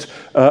midst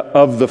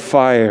of the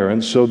fire.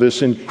 And so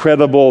this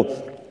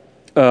incredible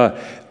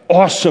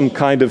awesome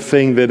kind of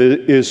thing that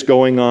is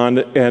going on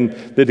and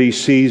that he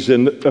sees,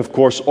 and of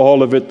course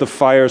all of it, the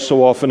fire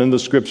so often in the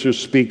Scripture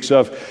speaks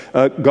of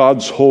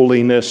God's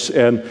holiness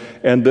and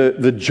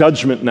the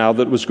judgment now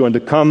that was going to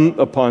come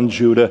upon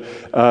Judah,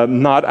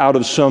 not out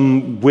of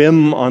some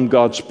whim on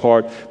God's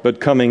part,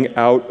 but coming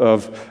out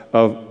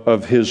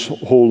of His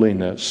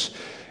holiness.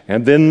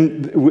 And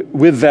then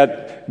with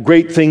that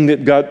great thing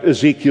that got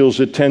Ezekiel's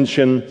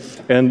attention,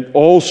 and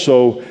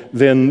also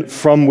then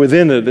from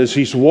within it, as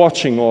he's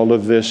watching all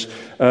of this,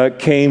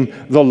 came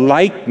the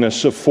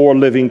likeness of four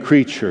living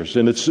creatures.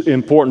 And it's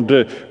important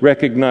to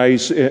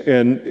recognize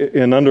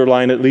and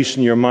underline, at least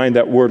in your mind,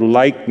 that word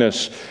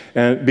likeness,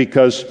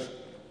 because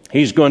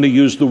he's going to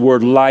use the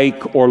word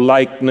like or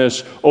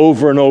likeness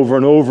over and over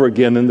and over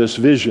again in this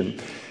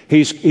vision.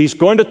 He's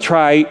going to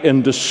try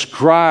and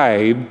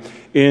describe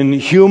in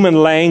human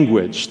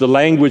language, the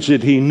language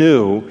that he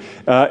knew,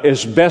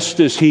 as best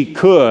as he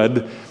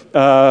could,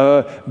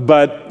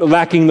 but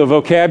lacking the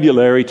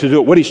vocabulary to do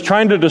it. What he's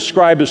trying to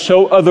describe is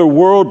so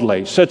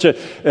otherworldly, such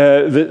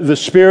the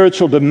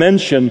spiritual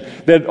dimension,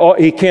 that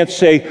he can't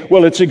say,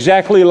 well, it's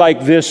exactly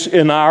like this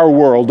in our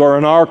world or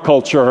in our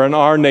culture or in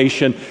our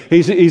nation.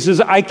 He says,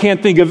 I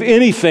can't think of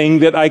anything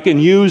that I can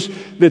use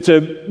that's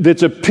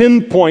a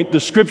pinpoint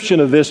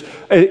description of this.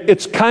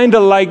 It's kind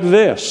of like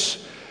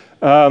this.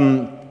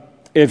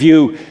 If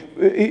you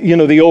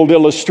the old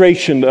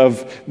illustration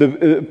of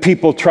the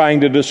people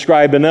trying to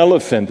describe an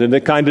elephant, and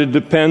it kind of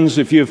depends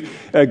if you've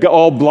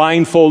all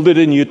blindfolded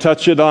and you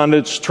touch it on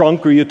its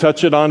trunk, or you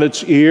touch it on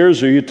its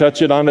ears, or you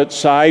touch it on its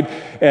side,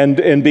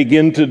 and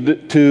begin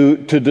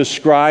to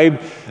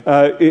describe.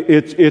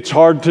 It's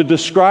hard to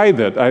describe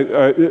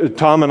it.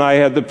 Tom and I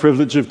had the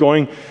privilege of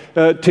going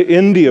to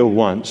India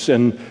once,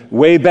 and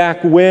way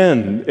back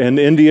when, and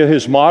India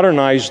has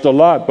modernized a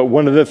lot, but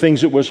one of the things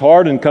that was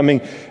hard in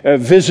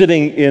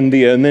visiting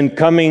India and then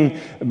coming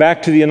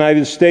back to the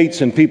United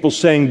States, and people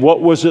saying,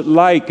 what was it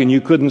like? And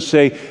you couldn't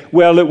say,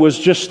 well, it was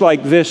just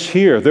like this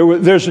here.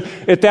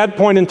 At that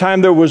point in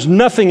time, there was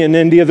nothing in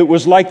India that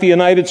was like the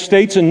United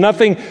States, and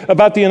nothing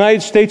about the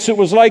United States that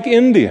was like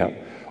India.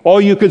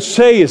 All you could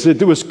say is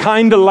that it was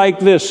kind of like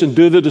this, and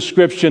do the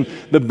description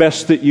the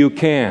best that you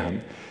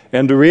can.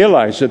 And to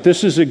realize that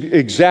this is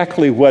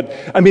exactly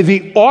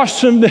the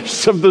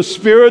awesomeness of the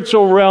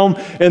spiritual realm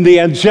and the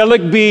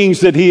angelic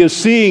beings that he is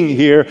seeing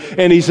here.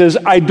 And he says,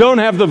 I don't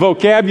have the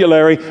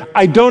vocabulary,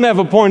 I don't have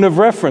a point of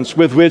reference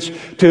with which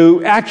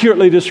to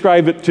accurately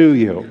describe it to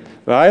you.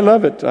 But I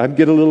love it. I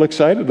get a little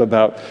excited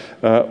about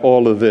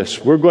all of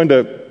this. We're going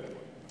to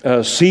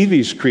see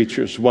these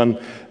creatures one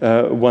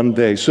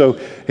day. So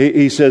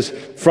he says,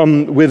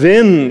 from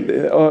within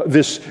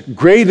this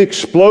great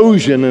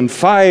explosion and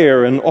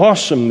fire and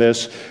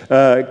awesomeness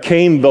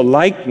came the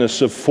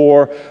likeness of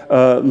four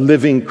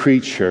living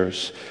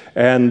creatures.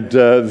 And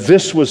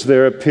this was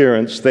their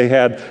appearance. They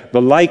had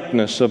the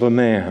likeness of a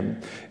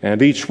man.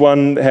 And each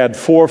one had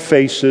four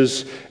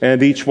faces,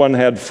 and each one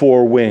had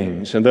four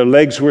wings. And their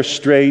legs were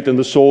straight, and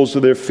the soles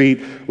of their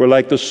feet were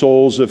like the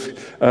soles of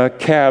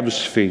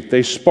calves' feet.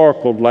 They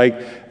sparkled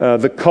like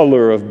the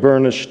color of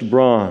burnished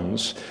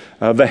bronze.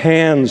 The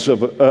hands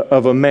of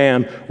a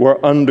man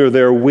were under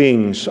their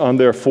wings on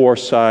their four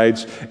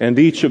sides, and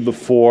each of the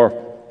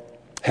four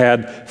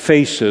had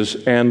faces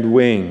and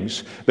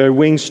wings. Their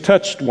wings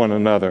touched one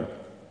another.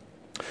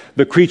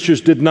 The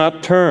creatures did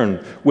not turn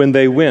when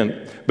they went,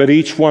 but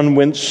each one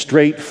went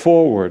straight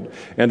forward.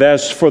 And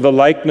as for the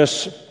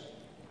likeness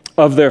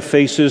of their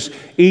faces,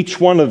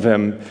 each one of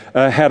them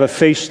had a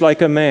face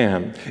like a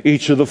man.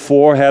 Each of the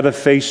four had a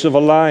face of a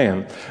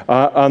lion.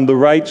 On the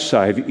right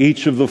side,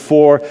 each of the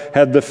four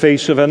had the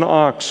face of an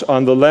ox.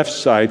 On the left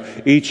side,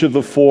 each of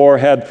the four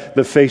had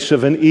the face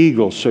of an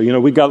eagle. So,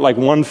 we got like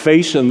one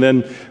face, and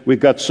then we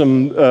got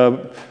some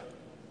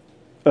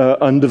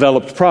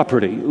undeveloped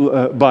property,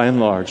 by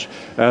and large.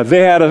 They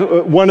had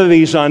one of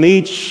these on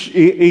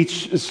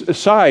each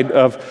side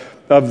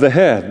of the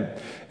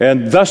head.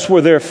 And thus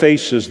were their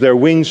faces, their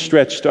wings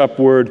stretched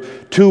upward,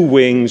 two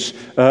wings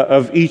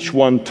of each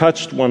one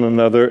touched one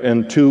another,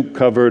 and two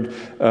covered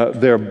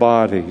their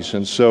bodies.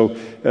 And so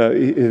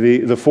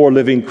the four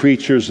living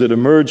creatures that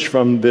emerged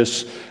from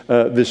this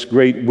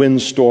great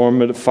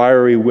windstorm, a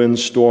fiery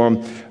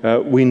windstorm,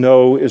 we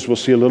know, as we'll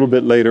see a little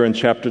bit later in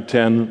chapter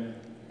 10,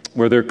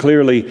 where they're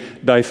clearly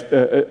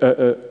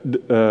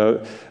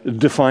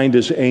defined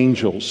as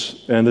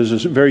angels. And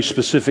there's a very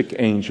specific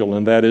angel,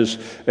 and that is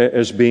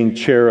as being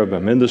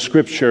cherubim. In the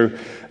Scripture,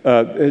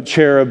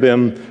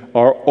 cherubim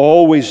are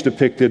always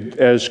depicted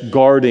as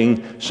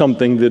guarding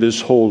something that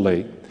is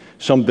holy,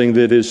 something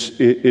that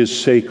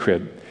is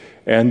sacred.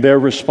 And their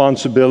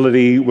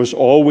responsibility was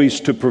always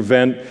to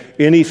prevent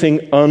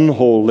anything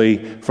unholy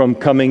from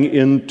coming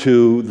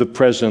into the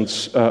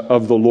presence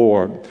of the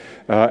Lord.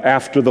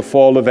 After the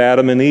fall of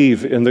Adam and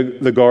Eve in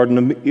the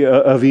Garden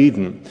of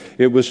Eden,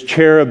 it was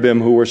cherubim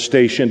who were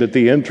stationed at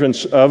the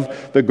entrance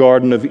of the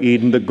Garden of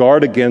Eden to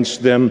guard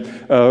against them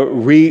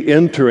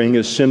re-entering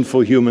as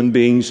sinful human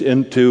beings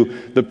into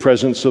the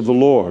presence of the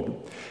Lord.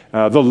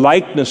 The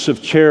likeness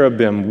of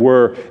cherubim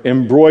were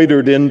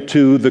embroidered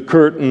into the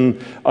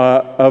curtain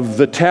of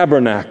the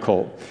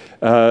tabernacle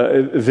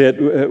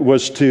that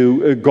was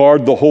to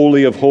guard the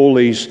Holy of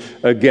Holies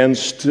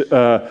against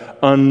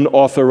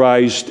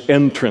unauthorized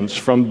entrance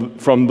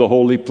from the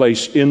holy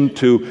place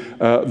into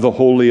the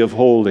Holy of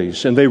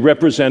Holies. And they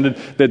represented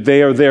that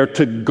they are there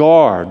to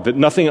guard, that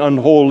nothing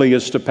unholy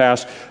is to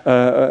pass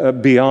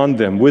beyond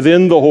them.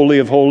 Within the Holy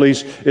of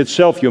Holies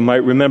itself, you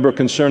might remember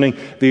concerning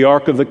the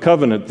Ark of the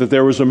Covenant, that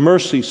there was a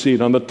mercy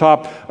seat on the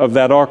top of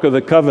that Ark of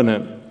the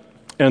Covenant.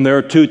 And there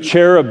are two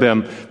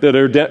cherubim that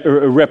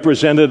are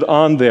represented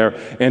on there,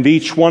 and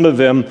each one of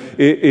them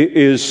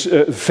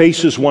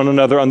faces one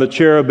another on the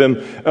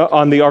cherubim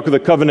on the Ark of the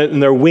Covenant,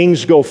 and their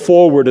wings go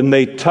forward and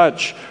they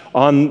touch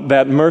on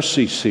that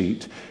mercy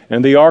seat.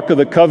 And the Ark of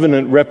the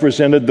Covenant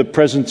represented the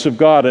presence of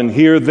God, and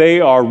here they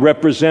are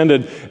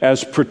represented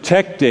as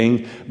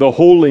protecting the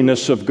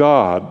holiness of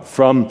God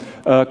from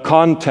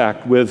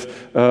contact with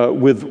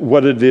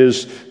what it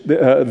is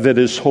that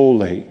is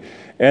holy.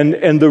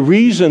 And the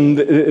reason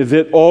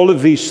that all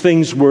of these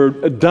things were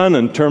done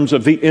in terms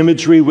of the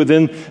imagery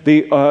within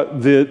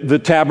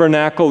the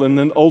tabernacle and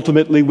then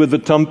ultimately with the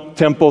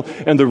temple,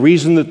 and the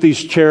reason that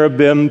these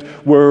cherubim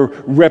were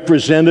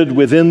represented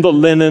within the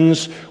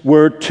linens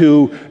were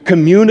to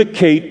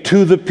communicate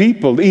to the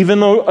people, even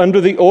though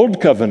under the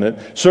Old Covenant,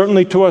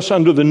 certainly to us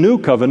under the New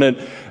Covenant,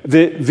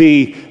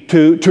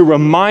 to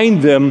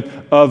remind them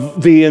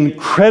of the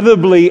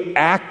incredibly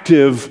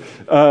active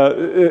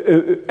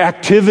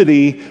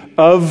activity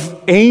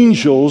of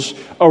angels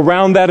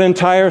around that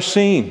entire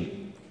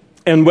scene.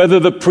 And whether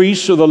the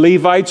priests or the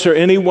Levites or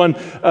anyone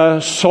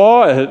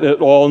saw it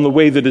at all in the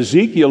way that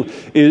Ezekiel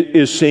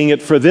is seeing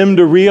it, for them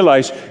to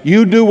realize,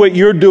 you do what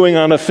you're doing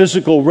on a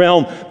physical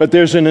realm, but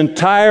there's an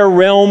entire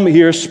realm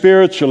here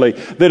spiritually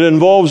that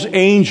involves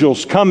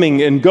angels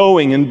coming and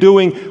going and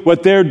doing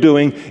what they're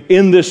doing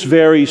in this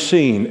very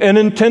scene, and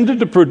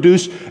intended to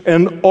produce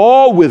an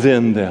awe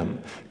within them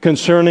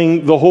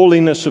concerning the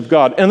holiness of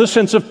God and the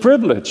sense of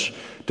privilege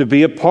to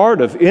be a part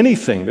of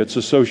anything that's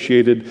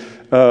associated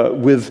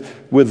with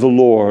the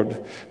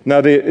Lord. Now,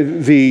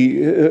 in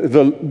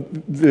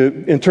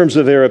terms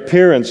of their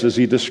appearance, as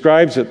he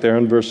describes it there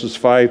in verses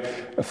 5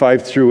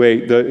 through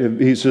 8,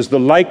 he says the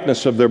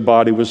likeness of their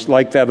body was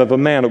like that of a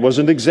man. It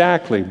wasn't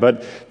exactly,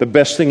 but the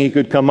best thing he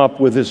could come up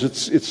with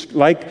is it's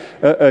like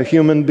a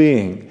human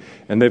being.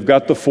 And they've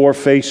got the four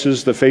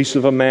faces, the face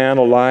of a man,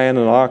 a lion,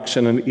 an ox,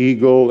 and an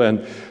eagle.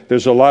 And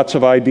there's lots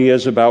of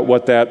ideas about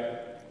what that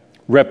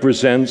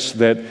represents,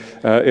 that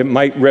it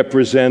might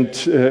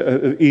represent,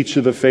 each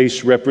of the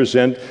face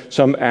represent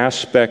some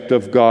aspect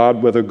of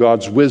God, whether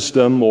God's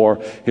wisdom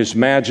or His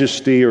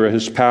majesty or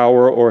His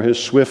power or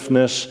His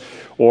swiftness,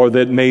 or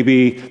that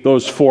maybe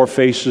those four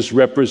faces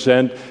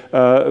represent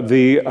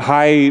the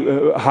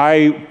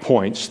high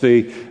points,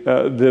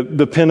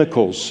 the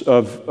pinnacles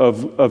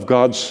of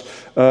God's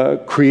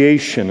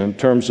creation in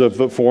terms of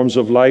the forms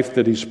of life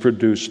that He's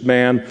produced.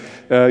 Man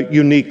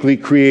uniquely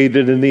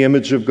created in the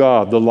image of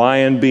God, the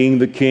lion being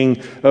the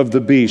king of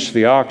the beasts,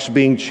 the ox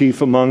being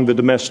chief among the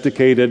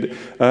domesticated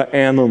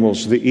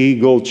animals, the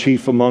eagle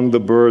chief among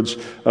the birds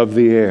of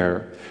the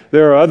air.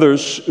 There are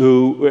others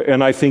who,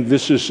 and I think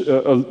this is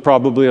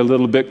probably a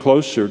little bit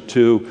closer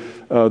to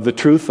the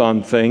truth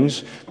on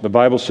things. The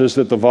Bible says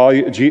that the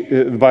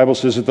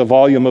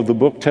volume of the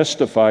book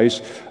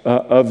testifies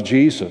of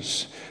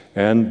Jesus.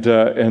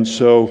 And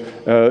so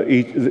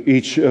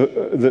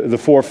the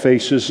four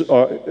faces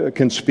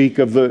can speak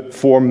of the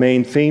four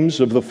main themes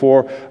of the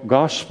four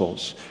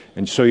Gospels.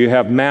 And so you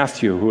have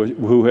Matthew,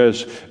 who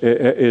has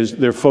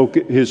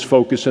his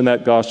focus in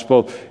that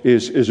gospel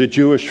is a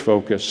Jewish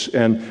focus,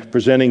 and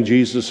presenting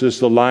Jesus as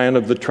the Lion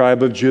of the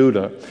tribe of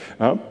Judah.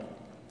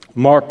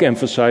 Mark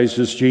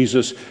emphasizes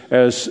Jesus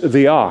as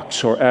the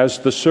ox or as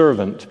the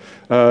servant.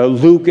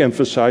 Luke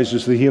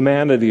emphasizes the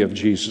humanity of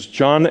Jesus.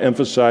 John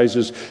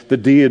emphasizes the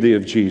deity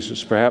of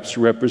Jesus, perhaps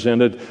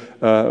represented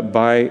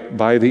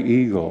by the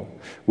eagle.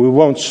 We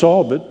won't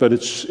solve it, but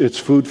it's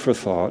food for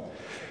thought.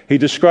 He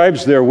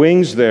describes their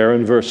wings there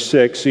in verse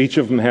 6. Each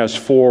of them has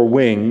four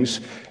wings,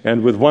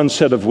 and with one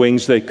set of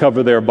wings they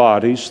cover their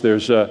bodies.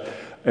 There's a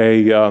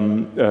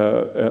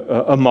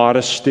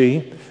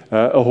modesty,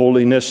 a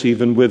holiness,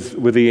 even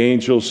with the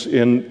angels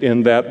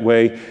in that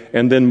way.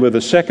 And then with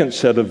a second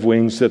set of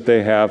wings that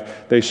they have,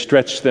 they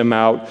stretch them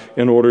out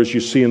in order, as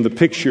you see in the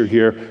picture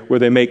here, where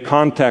they make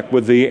contact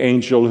with the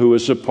angel who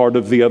is a part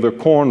of the other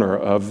corner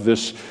of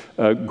this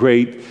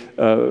great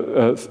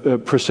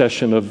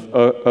procession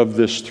of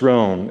this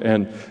throne,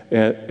 and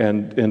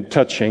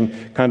touching,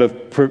 kind of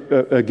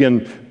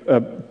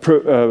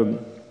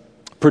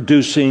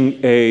producing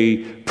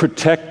a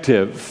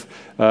protective,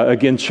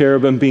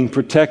 cherubim being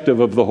protective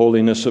of the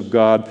holiness of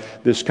God,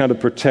 this kind of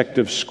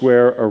protective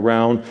square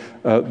around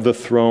the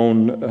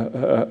throne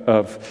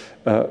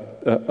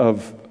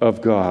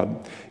of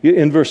God.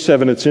 In verse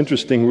 7, it's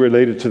interesting,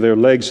 related to their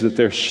legs, that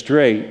they're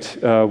straight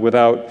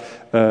without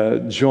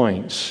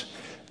joints.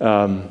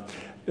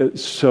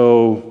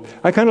 So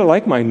I kind of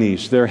like my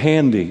knees; they're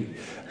handy,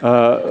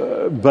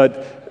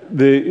 but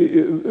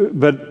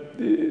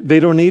they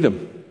don't need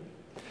them.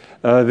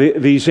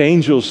 These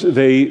angels,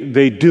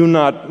 they do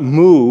not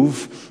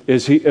move,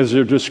 as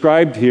they're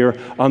described here,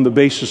 on the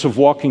basis of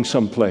walking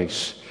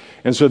someplace.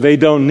 And so they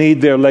don't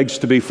need their legs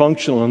to be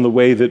functional in the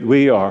way that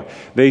we are.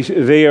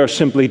 They are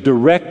simply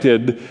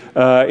directed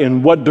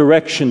in what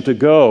direction to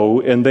go,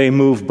 and they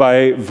move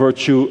by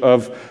virtue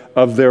of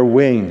their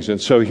wings.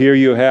 And so here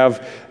you have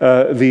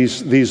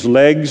these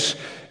legs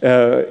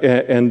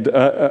and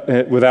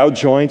without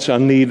joints,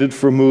 unneeded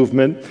for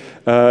movement.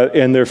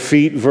 And their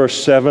feet,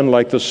 verse 7,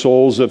 like the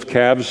soles of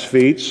calves'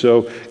 feet,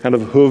 so kind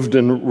of hooved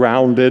and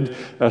rounded,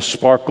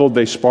 sparkled.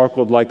 They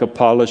sparkled like a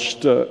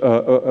polished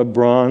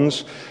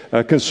bronze.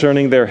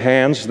 Concerning their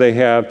hands, they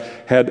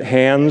had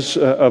hands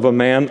of a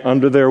man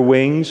under their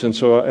wings. And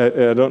so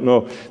I don't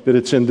know that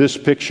it's in this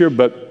picture,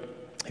 but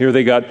here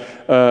they got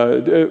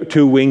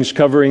two wings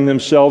covering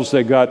themselves.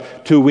 They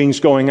got two wings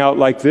going out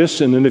like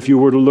this. And then if you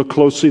were to look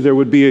closely, there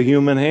would be a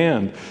human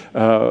hand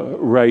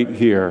right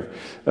here.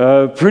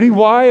 Pretty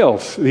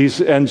wild, these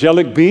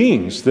angelic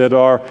beings that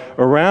are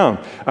around.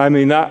 I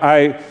mean,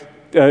 I've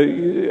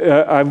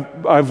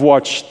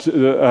watched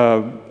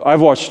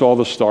all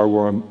the Star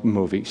Wars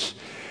movies,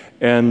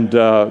 and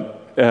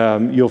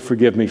you'll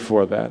forgive me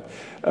for that.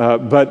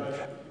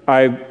 But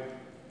I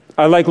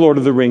like Lord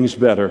of the Rings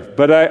better.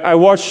 But I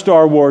watch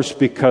Star Wars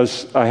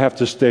because I have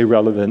to stay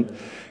relevant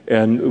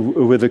and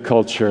with the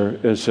culture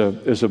as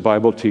a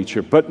Bible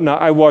teacher. But now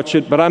I watch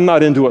it, but I'm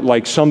not into it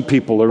like some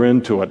people are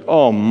into it.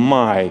 Oh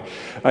my.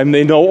 I mean,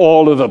 they know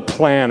all of the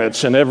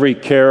planets and every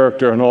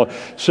character and all.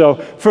 So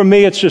for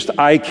me, it's just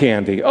eye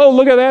candy. Oh,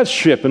 look at that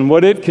ship and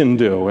what it can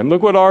do. And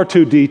look what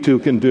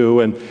R2-D2 can do.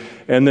 And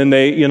then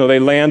they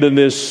land in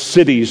these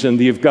cities, and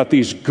you've got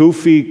these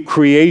goofy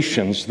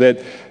creations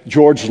that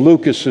George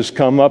Lucas has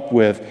come up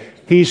with.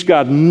 He's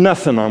got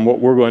nothing on what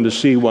we're going to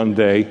see one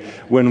day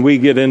when we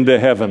get into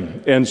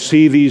heaven and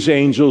see these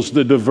angels,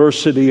 the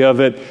diversity of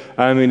it.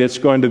 I mean, it's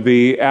going to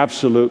be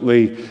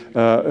absolutely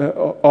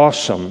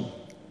awesome.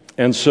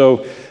 And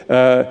so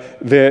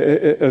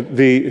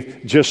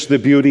just the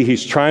beauty,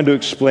 he's trying to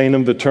explain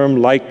them. The term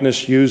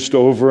likeness used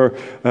over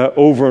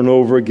and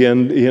over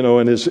again,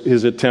 in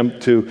his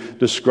attempt to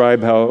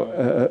describe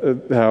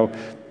how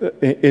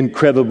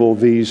incredible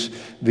these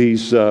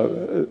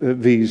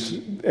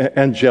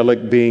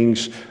angelic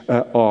beings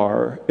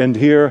are. And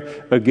here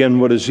again,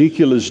 what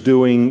Ezekiel is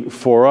doing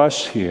for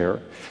us here,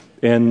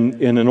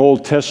 in an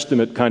Old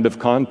Testament kind of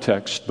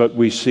context, but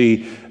we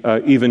see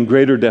even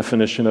greater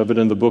definition of it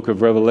in the book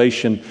of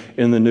Revelation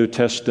in the New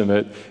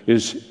Testament,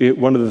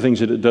 one of the things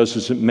that it does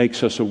is it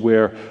makes us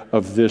aware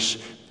of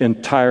this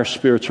entire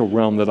spiritual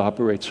realm that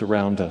operates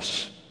around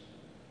us.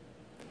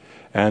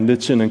 And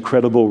it's an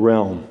incredible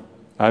realm.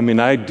 I mean,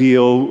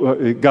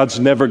 God's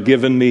never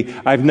given me,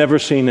 I've never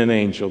seen an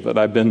angel that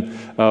I've been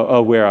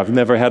aware of. I've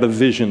never had a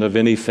vision of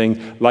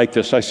anything like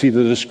this. I see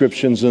the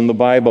descriptions in the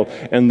Bible,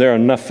 and they're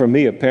enough for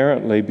me,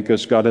 apparently,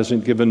 because God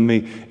hasn't given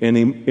me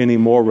any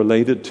more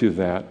related to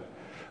that.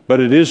 But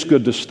it is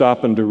good to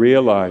stop and to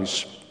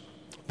realize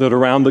that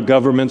around the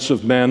governments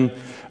of men,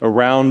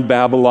 around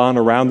Babylon,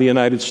 around the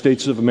United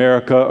States of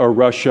America or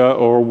Russia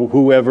or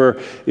whoever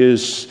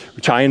is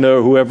China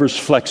or whoever's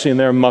flexing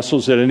their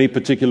muscles at any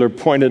particular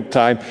point in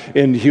time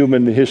in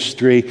human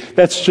history,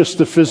 that's just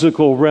the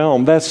physical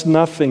realm. That's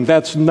nothing.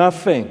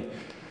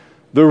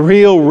 The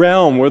real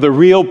realm where the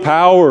real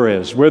power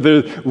is, where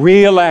the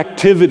real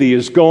activity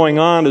is going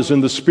on, is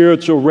in the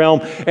spiritual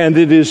realm, and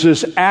it is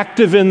as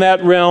active in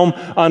that realm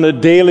on a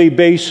daily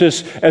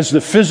basis as the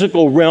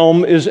physical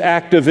realm is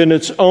active in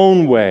its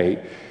own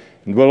way.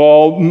 And we'll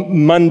all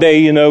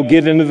Monday,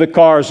 get into the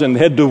cars and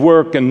head to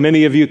work, and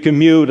many of you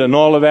commute and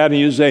all of that, and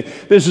you say,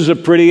 this is a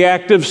pretty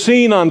active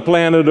scene on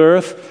planet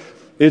Earth.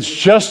 It's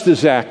just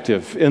as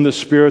active in the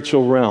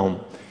spiritual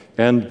realm.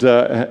 And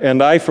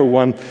I, for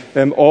one,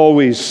 am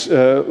always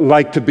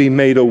like to be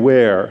made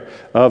aware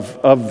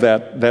of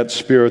that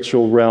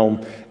spiritual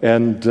realm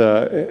and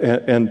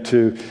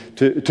to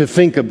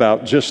think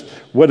about just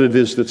what it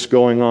is that's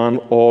going on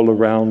all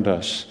around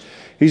us.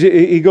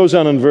 He goes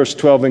on in verse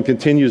 12 and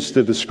continues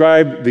to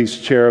describe these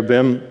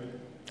cherubim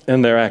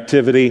and their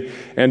activity,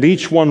 and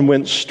each one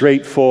went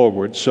straight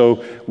forward. So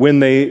when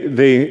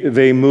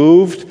they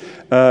moved,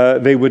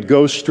 they would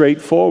go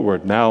straight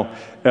forward. Now,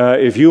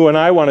 if you and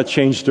I want to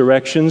change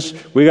directions,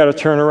 we got to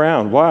turn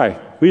around. Why?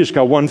 We just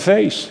got one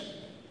face.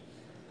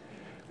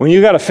 When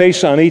you got a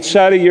face on each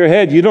side of your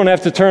head, you don't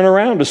have to turn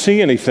around to see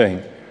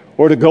anything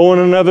or to go in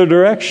another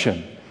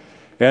direction.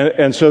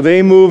 And so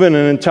they move in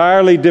an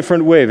entirely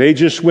different way. They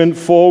just went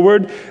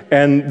forward,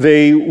 and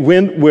they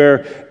went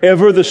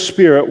wherever the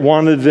Spirit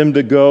wanted them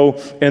to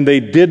go, and they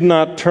did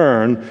not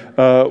turn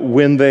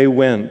when they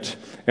went.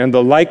 And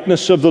the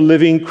likeness of the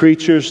living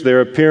creatures,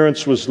 their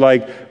appearance was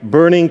like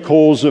burning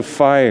coals of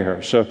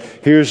fire. So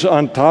here's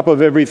on top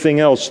of everything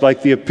else,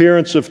 like the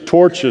appearance of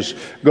torches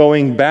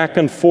going back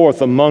and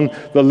forth among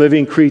the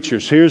living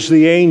creatures. Here's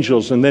the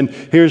angels, and then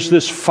here's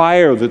this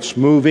fire that's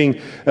moving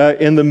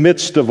in the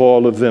midst of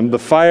all of them. The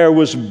fire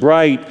was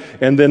bright,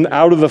 and then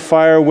out of the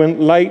fire went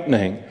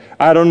lightning.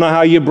 I don't know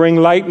how you bring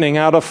lightning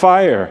out of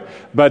fire,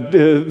 but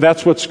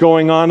that's what's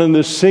going on in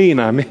this scene.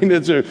 I mean,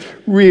 it's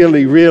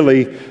really,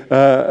 really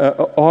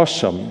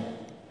awesome.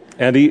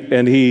 And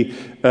the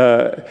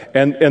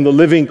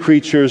living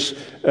creatures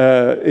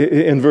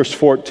in verse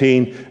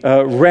 14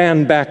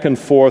 ran back and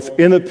forth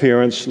in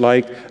appearance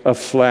like a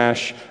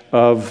flash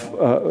of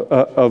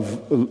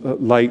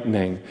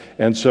lightning.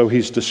 And so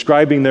he's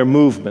describing their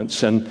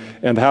movements and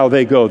how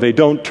they go. They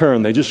don't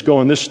turn. They just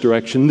go in this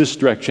direction, this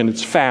direction.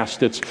 It's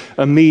fast. It's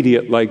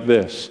immediate like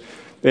this.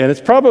 And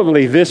it's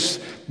probably this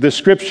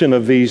description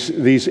of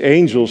these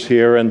angels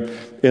here and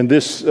in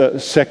this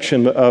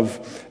section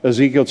of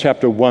Ezekiel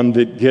chapter 1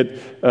 that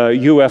get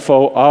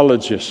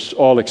UFOologists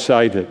all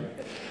excited.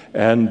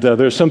 And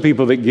there's some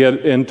people that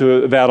get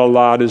into that a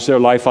lot. Is there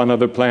life on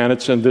other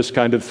planets and this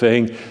kind of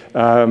thing?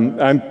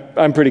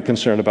 I'm pretty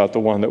concerned about the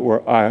one the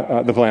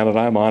planet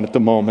I'm on at the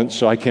moment,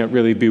 so I can't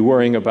really be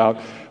worrying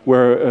about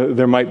where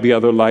there might be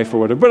other life or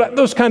whatever. But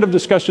those kind of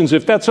discussions,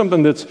 if that's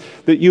something that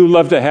you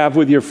love to have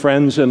with your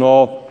friends and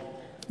all,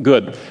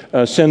 good.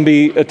 Send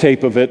me a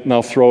tape of it and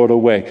I'll throw it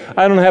away.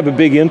 I don't have a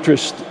big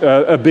interest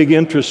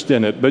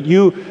in it, but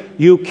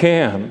you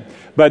can.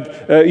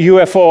 But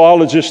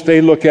UFOologists,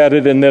 they look at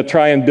it and they'll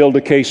try and build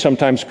a case,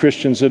 sometimes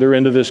Christians that are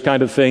into this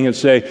kind of thing, and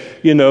say,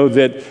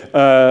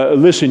 that,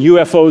 listen,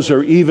 UFOs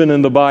are even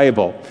in the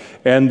Bible.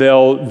 And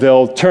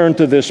they'll turn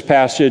to this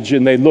passage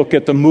and they look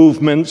at the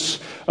movements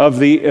of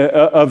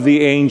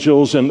the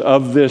angels and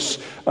of this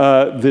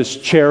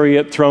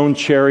throne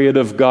chariot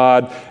of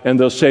God, and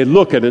they'll say,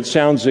 look, it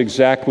sounds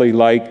exactly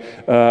like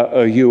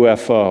a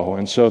UFO.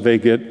 And so they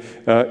get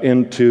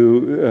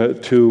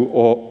into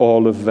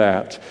all of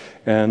that.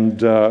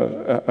 And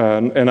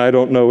I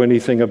don't know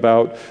anything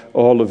about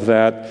all of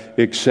that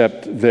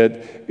except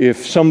that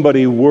if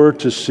somebody were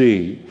to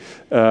see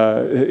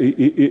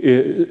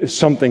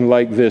something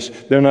like this,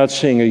 they're not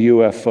seeing a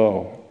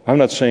UFO. I'm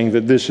not saying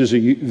that these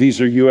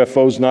are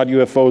UFOs, not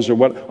UFOs, or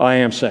what. I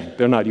am saying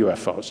they're not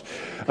UFOs.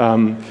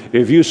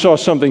 If you saw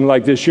something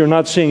like this, you're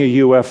not seeing a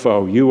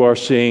UFO. You are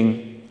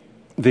seeing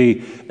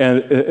a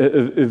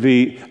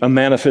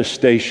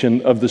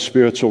manifestation of the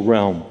spiritual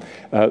realm.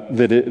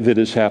 That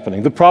is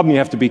happening. The problem you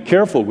have to be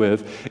careful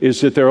with is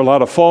that there are a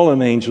lot of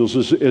fallen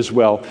angels as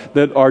well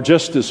that are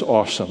just as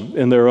awesome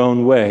in their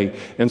own way.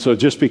 And so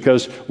just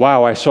because,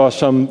 wow, I saw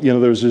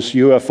there was this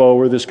UFO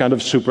or this kind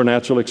of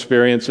supernatural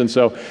experience, and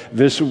so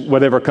this,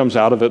 whatever comes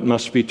out of it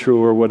must be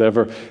true or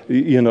whatever,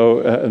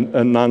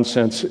 a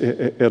nonsense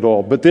at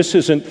all. But this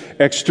isn't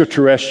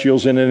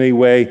extraterrestrials in any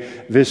way.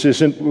 This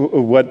isn't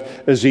what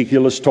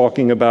Ezekiel is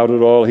talking about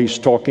at all. He's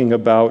talking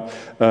about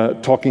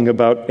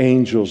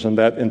angels and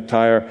that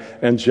entire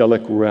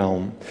angelic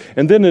realm.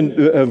 And then in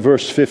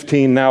verse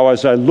 15, now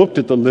as I looked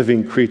at the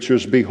living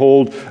creatures,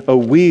 behold, a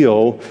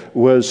wheel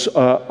was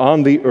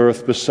on the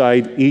earth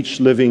beside each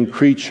living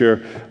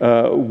creature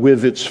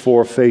with its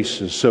four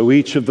faces. So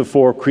each of the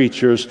four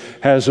creatures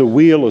has a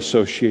wheel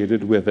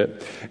associated with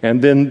it.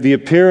 And then the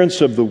appearance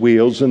of the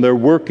wheels and their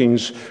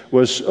workings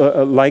was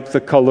like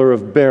the color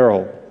of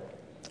beryl.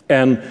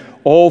 And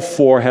all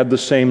four had the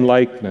same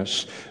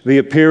likeness. The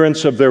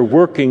appearance of their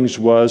workings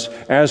was,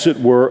 as it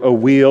were, a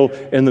wheel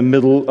in the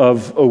middle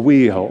of a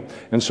wheel.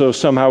 And so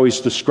somehow he's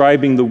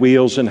describing the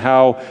wheels and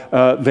how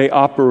they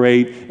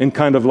operate in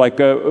kind of like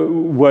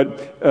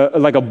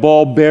a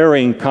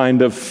ball-bearing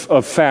kind of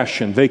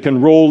fashion. They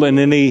can roll in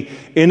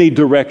any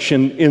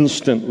direction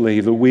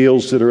instantly, the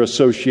wheels that are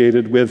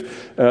associated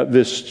with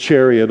this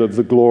chariot of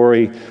the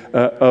glory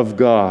of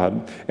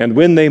God. And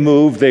when they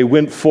moved, they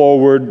went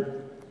forward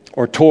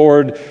or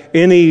toward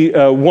any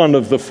one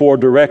of the four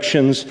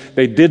directions.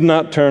 They did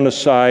not turn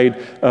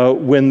aside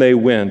when they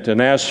went. And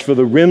as for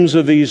the rims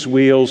of these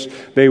wheels,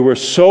 they were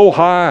so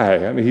high,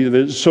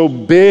 they're so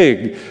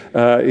big.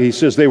 He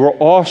says they were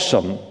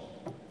awesome.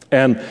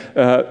 And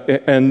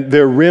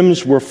their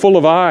rims were full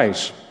of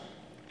eyes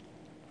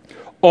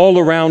all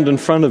around in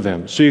front of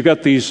them. So you've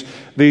got these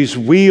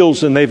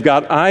wheels, and they've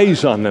got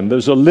eyes on them.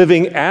 There's a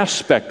living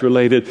aspect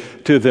related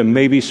to them,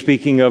 maybe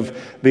speaking of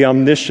the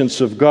omniscience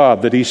of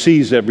God, that he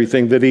sees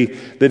everything, that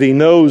he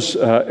knows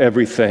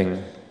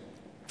everything.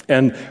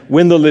 And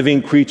when the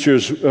living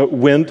creatures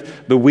went,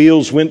 the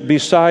wheels went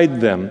beside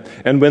them.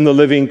 And when the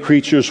living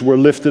creatures were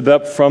lifted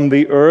up from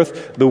the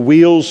earth, the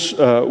wheels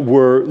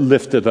were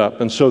lifted up.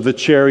 And so the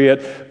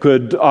chariot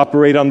could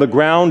operate on the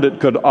ground.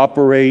 It could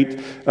operate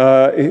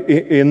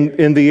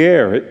in the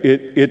air.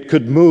 It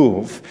could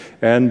move.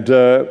 And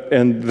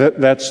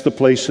that's the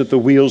place that the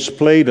wheels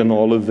played in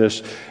all of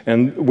this.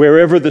 And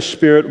wherever the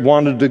Spirit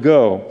wanted to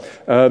go,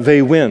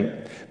 they went.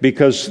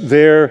 Because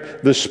there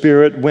the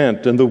Spirit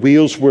went, and the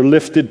wheels were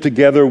lifted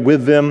together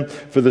with them,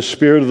 for the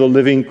Spirit of the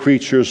living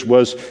creatures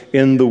was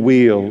in the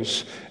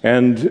wheels.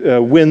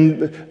 And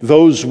when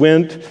those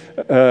went,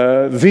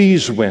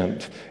 these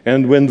went.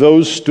 And when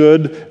those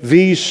stood,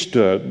 these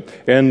stood.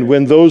 And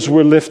when those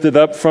were lifted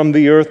up from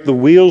the earth, the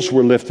wheels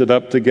were lifted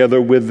up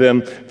together with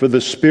them, for the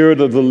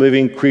Spirit of the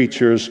living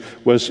creatures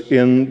was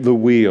in the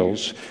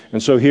wheels.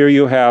 And so here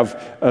you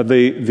have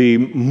the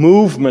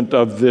movement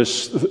of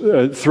this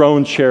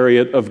throne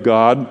chariot of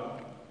God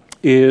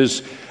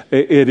is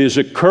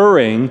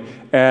occurring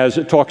as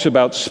it talks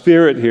about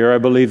Spirit here. I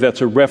believe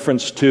that's a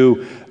reference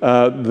to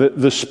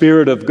the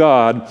Spirit of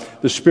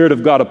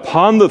God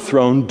upon the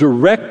throne,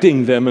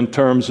 directing them in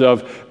terms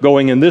of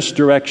going in this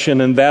direction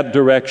and that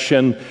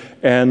direction,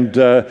 and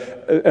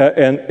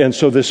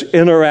so this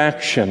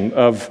interaction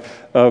of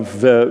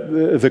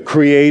the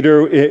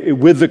Creator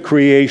with the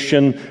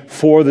creation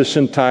for this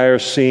entire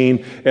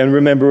scene. And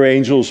remember,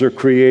 angels are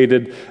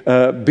created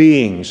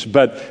beings,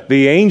 but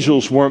the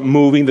angels weren't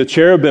moving. The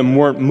cherubim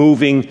weren't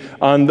moving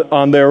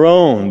on their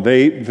own.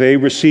 They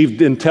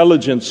received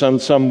intelligence in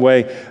some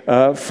way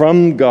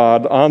from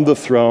God on the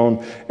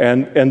throne,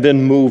 and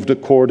then moved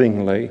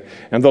accordingly.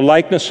 And the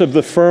likeness of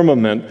the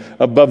firmament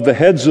above the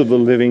heads of the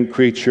living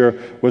creature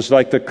was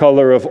like the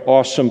color of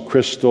awesome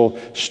crystal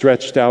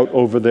stretched out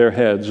over their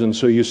heads. And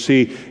so you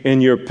see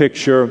in your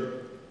picture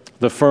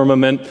the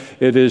firmament,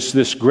 it is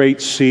this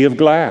great sea of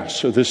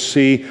glass, or this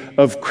sea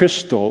of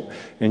crystal.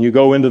 And you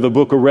go into the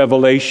book of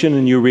Revelation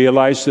and you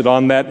realize that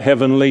on that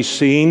heavenly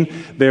scene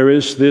there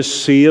is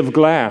this sea of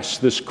glass,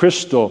 this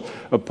crystal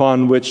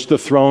upon which the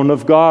throne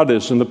of God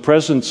is and the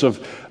presence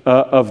of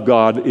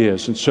God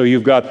is. And so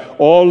you've got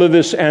all of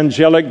this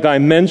angelic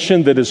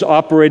dimension that is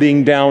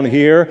operating down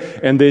here,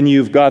 and then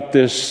you've got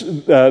this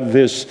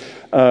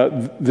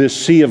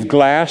sea of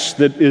glass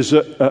that is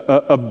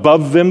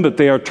above them that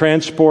they are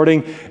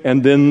transporting,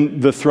 and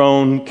then the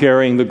throne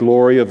carrying the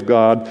glory of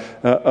God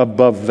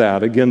above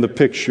that. Again, the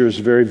picture is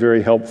very,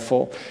 very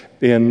helpful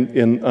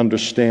in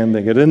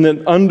understanding it. And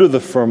then under the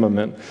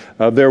firmament,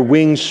 their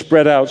wings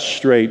spread out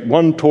straight,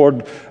 one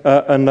toward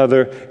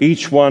another.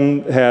 Each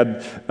one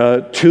had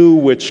two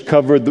which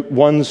covered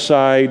one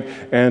side,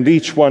 and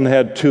each one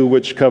had two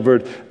which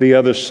covered the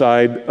other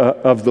side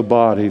of the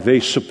body. They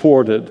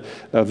supported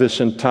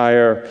this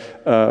entire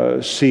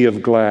sea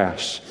of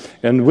glass.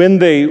 And when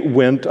they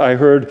went, I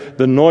heard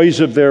the noise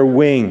of their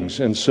wings.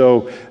 And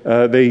so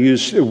they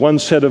used one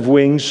set of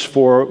wings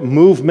for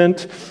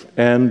movement.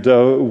 And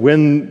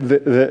when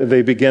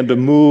they began to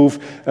move,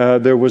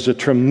 there was a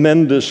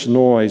tremendous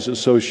noise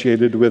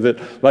associated with it,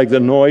 like the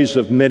noise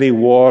of many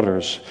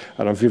waters.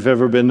 I don't know if you've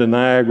ever been to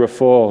Niagara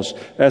Falls.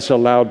 That's a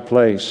loud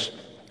place.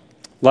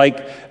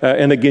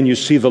 And again, you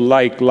see the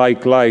like.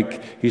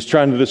 He's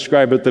trying to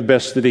describe it the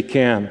best that he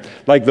can.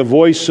 Like the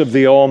voice of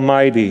the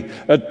Almighty,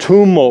 a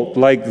tumult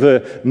like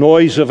the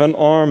noise of an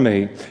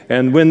army.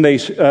 And when they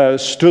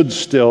stood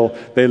still,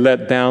 they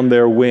let down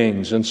their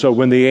wings. And so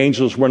when the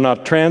angels were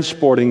not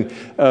transporting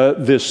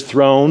this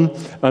throne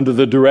under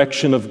the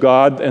direction of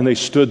God, and they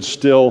stood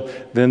still,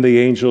 then the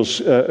angels,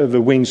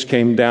 the wings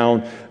came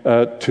down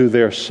to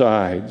their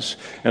sides.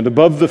 And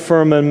above the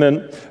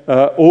firmament,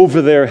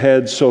 over their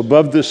heads, so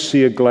above this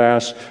sea of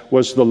glass,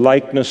 was the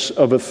likeness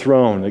of a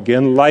throne.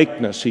 Again,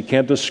 likeness. He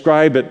can't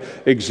describe it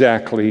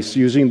exactly. He's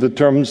using the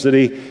terms that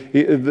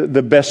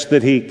the best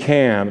that he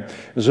can.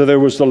 And so there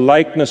was the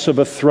likeness of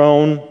a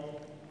throne,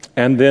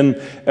 And then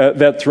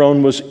that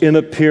throne was in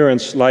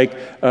appearance like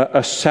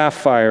a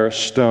sapphire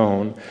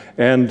stone.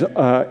 And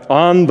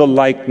on the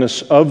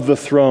likeness of the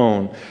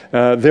throne,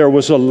 there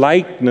was a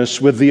likeness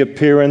with the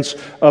appearance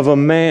of a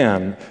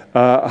man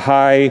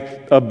high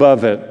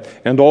above it.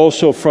 And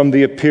also from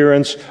the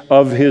appearance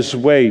of his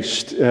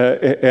waist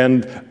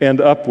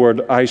and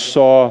upward, I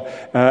saw,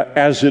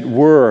 as it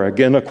were,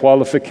 again a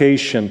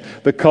qualification,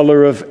 the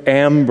color of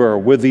amber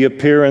with the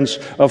appearance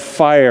of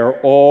fire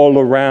all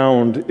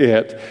around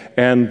it.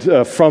 And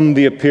from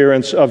the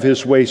appearance of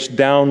his waist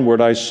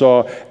downward, I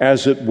saw,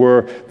 as it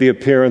were, the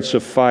appearance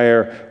of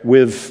fire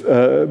with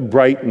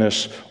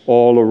brightness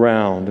all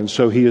around. And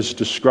so he is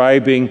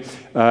describing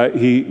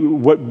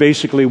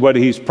what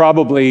he's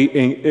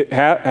probably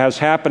has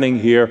happening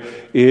here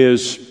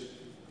is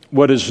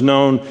what is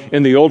known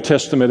in the Old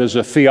Testament as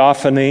a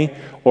theophany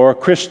or a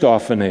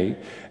Christophany.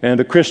 And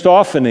a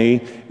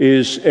Christophany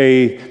is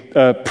a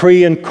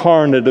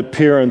pre-incarnate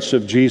appearance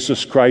of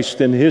Jesus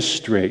Christ in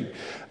history.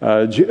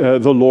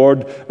 The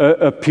Lord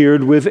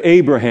appeared with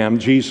Abraham.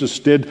 Jesus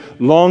did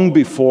long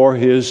before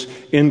his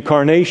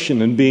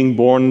incarnation and being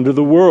born into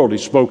the world. He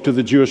spoke to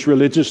the Jewish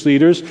religious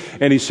leaders,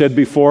 and he said,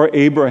 "Before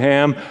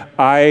Abraham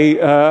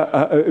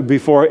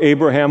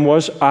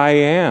was, I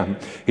am."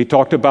 He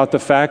talked about the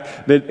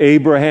fact that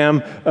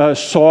Abraham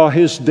saw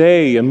his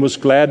day and was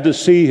glad to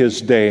see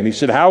his day. And he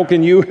said, "How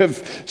can you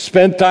have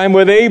spent time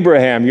with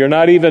Abraham? You're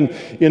not even,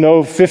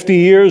 50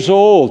 years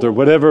old," or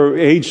whatever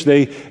age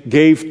they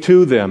gave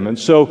to them. And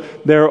so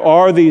there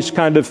are these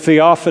kind of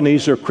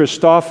theophanies or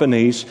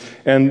Christophanies,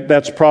 and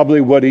that's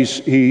probably what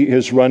he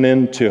has run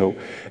into.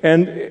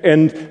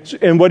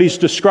 And what he's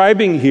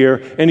describing here,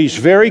 and he's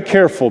very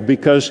careful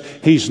because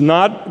he's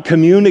not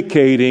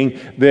communicating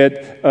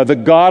that the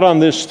God on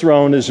this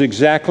throne is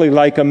exactly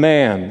like a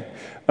man.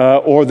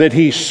 Or that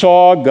he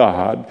saw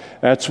God.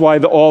 That's why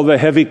all the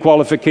heavy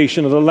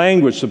qualification of the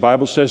language. The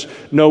Bible says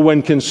no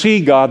one can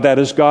see God, that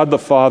is God the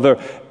Father,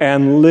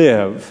 and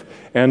live.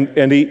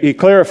 And he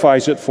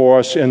clarifies it for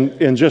us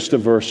in just a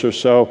verse or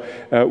so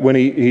when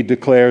he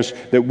declares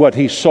that what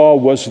he saw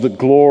was the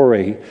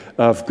glory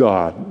of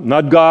God.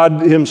 Not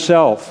God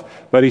himself,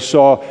 but he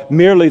saw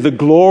merely the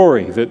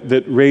glory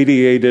that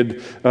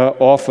radiated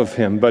off of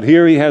him. But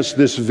here he has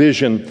this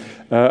vision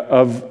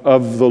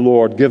of the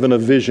Lord, given a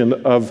vision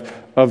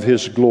of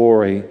his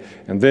glory.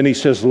 And then he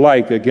says,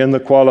 like, again the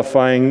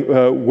qualifying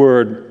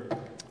word,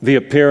 the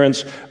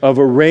appearance of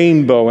a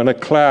rainbow and a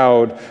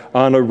cloud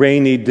on a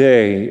rainy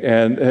day,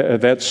 and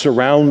that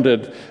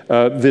surrounded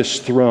this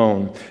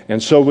throne.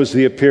 And so was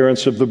the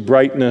appearance of the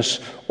brightness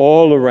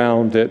all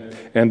around it.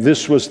 And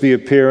this was the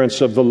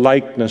appearance of the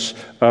likeness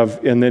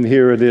of, and then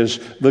here it is,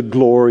 the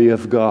glory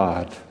of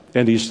God.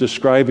 And he's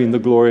describing the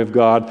glory of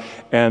God.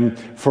 And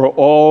for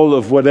all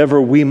of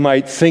whatever we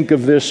might think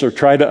of this or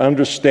try to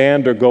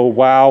understand or go,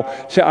 wow.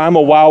 See, I'm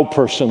a wow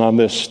person on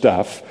this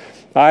stuff.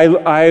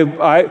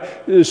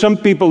 Some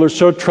people are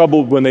so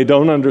troubled when they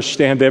don't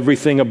understand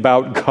everything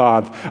about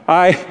God.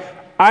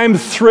 I'm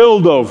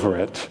thrilled over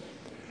it.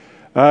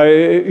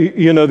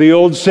 The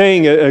old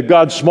saying,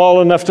 God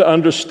small enough to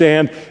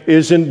understand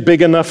isn't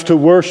big enough to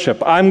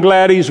worship. I'm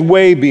glad he's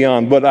way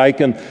beyond what I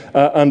can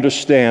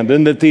understand,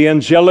 and that the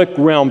angelic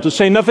realm, to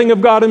say nothing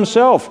of God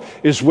himself,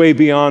 is way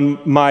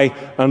beyond my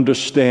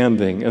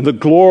understanding. And the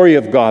glory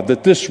of God,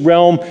 that this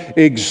realm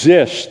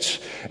exists.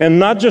 And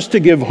not just to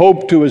give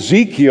hope to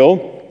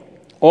Ezekiel,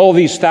 all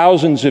these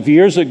thousands of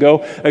years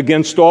ago,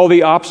 against all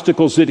the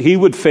obstacles that he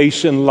would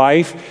face in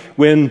life,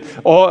 when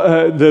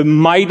the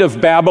might of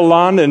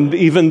Babylon and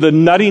even the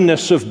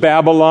nuttiness of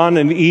Babylon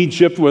and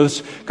Egypt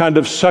was kind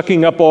of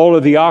sucking up all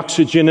of the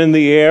oxygen in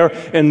the air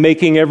and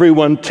making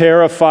everyone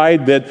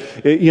terrified that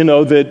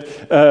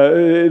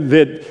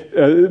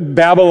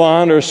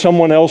Babylon or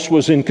someone else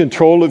was in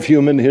control of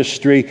human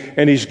history.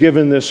 And he's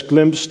given this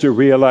glimpse to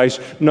realize,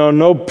 no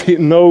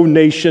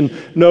nation,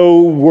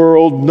 no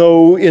world,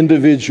 no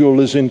individual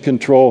is in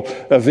control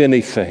of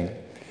anything.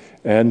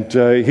 And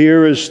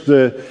here is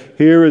the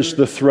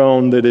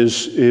throne that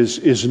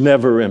is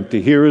never empty.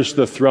 Here is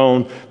the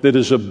throne that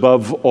is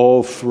above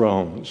all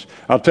thrones.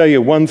 I'll tell you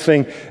one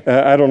thing.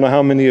 I don't know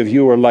how many of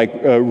you are like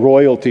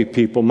royalty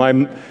people. My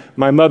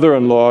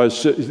mother-in-law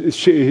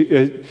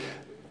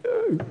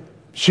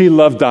she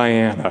loved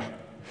Diana,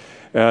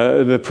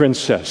 the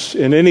princess,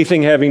 and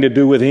anything having to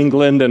do with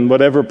England and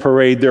whatever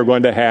parade they're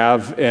going to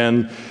have,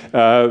 and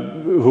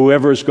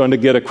whoever is going to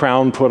get a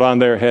crown put on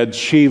their head,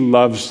 she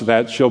loves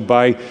that. She'll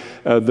buy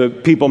the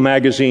People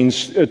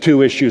magazine's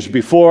 2 issues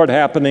before it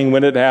happening,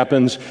 when it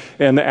happens,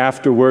 and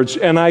afterwards.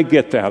 And I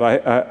get that.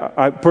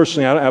 I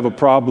personally, I don't have a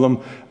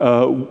problem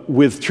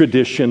with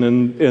tradition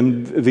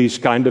and these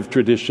kind of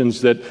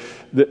traditions that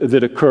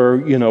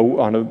occur,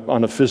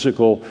 on a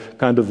physical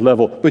kind of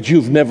level. But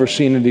you've never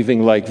seen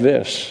anything like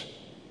this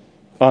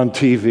on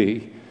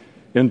TV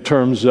in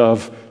terms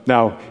of,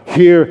 now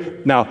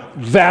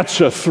that's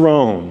a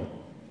throne.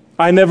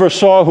 I never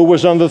saw who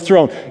was on the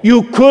throne.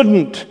 You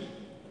couldn't.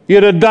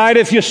 You'd have died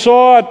if you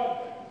saw it.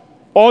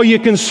 All you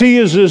can see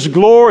is his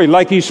glory,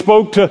 like he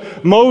spoke to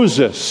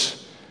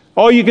Moses.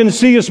 All you can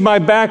see is my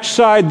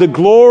backside, the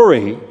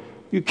glory.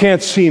 You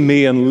can't see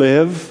me and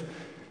live.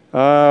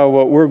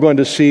 What we're going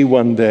to see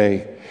one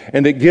day.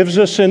 And it gives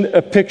us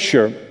a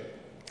picture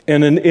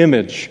and an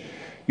image.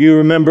 You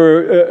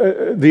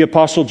remember the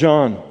Apostle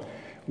John,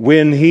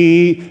 when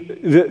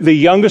the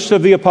youngest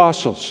of the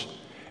apostles,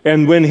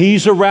 and when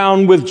he's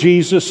around with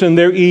Jesus and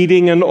they're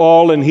eating and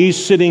all, and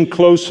he's sitting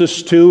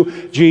closest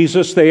to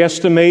Jesus, they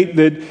estimate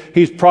that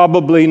he's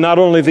probably not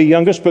only the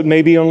youngest, but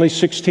maybe only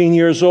 16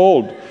 years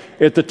old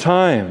at the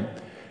time.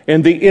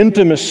 And the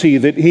intimacy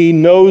that he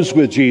knows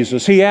with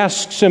Jesus. He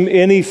asks him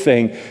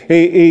anything.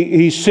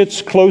 He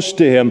sits close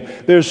to him.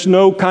 There's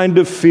no kind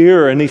of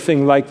fear or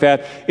anything like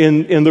that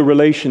in the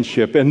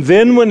relationship. And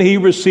then when he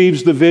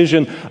receives the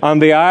vision on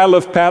the Isle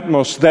of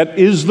Patmos, that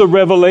is the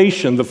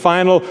Revelation, the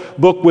final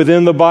book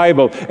within the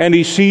Bible, and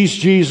he sees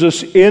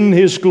Jesus in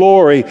his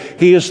glory,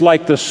 he is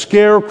like the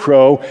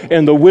scarecrow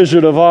in the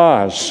Wizard of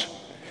Oz.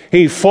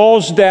 He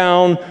falls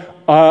down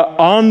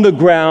on the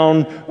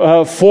ground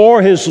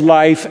for his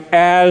life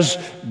as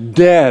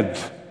dead.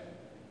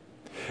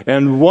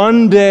 And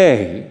one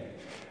day,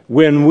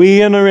 when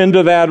we enter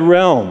into that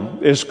realm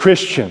as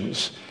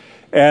Christians,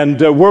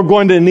 and we're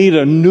going to need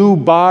a new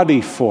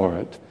body for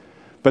it,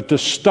 but to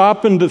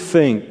stop and to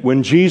think,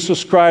 when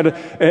Jesus prayed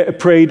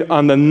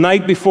on the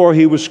night before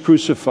he was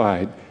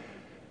crucified,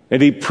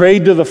 and he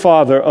prayed to the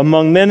Father,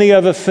 among many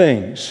other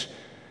things,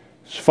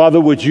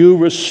 Father, would you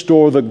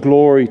restore the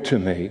glory to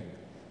me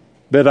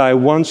that I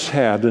once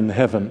had in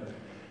heaven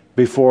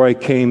before I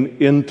came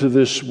into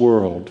this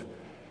world.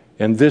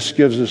 And this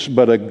gives us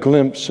but a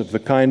glimpse of the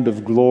kind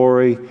of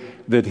glory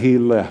that he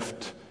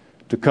left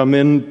to come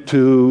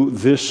into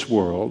this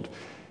world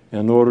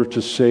in order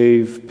to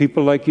save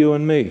people like you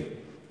and me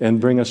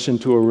and bring us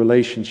into a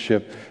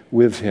relationship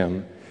with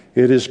him.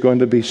 It is going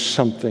to be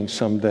something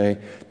someday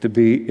to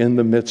be in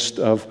the midst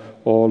of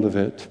all of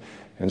it.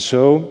 And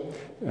so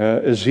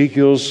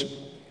Ezekiel's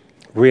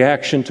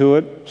reaction to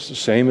it is the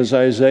same as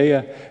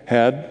Isaiah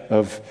had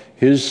of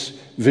his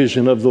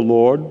vision of the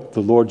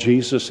Lord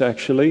Jesus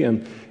actually,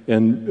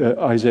 in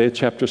Isaiah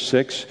chapter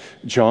 6,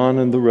 John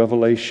in the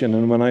Revelation.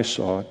 And when I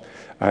saw it,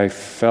 I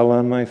fell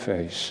on my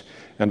face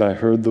and I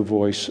heard the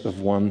voice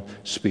of one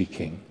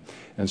speaking.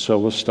 And so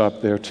we'll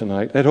stop there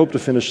tonight. I'd hope to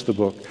finish the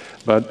book,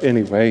 but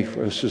anyway,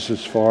 this is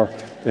as far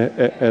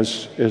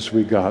as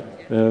we got.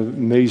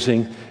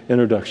 Amazing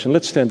introduction.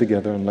 Let's stand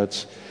together and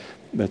let's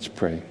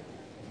pray.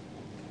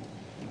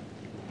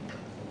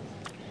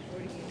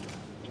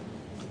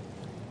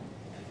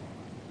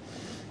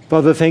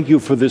 Father, thank you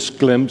for this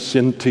glimpse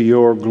into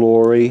your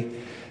glory.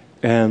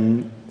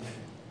 And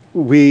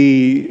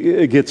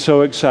we get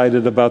so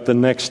excited about the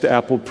next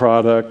Apple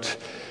product,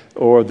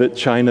 or that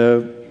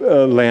China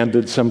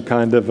landed some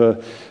kind of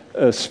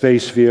a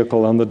space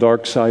vehicle on the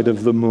dark side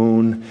of the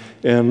moon,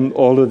 and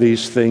all of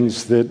these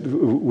things that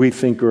we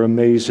think are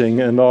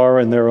amazing and are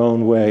in their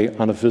own way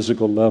on a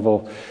physical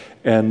level.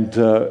 And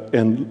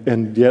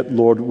yet,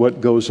 Lord,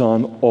 what goes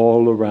on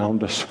all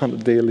around us on a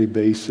daily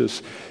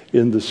basis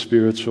in the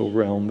spiritual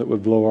realm that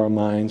would blow our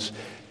minds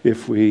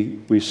if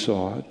we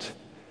saw it.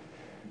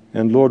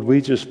 And Lord,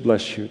 we just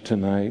bless you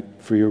tonight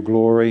for your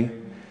glory.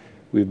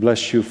 We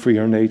bless you for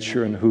your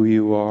nature and who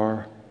you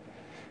are.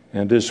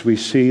 And as we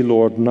see,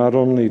 Lord, not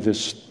only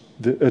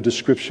a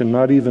description,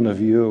 not even of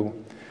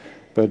you,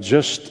 but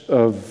just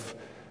of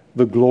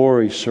the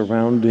glory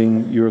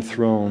surrounding your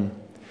throne,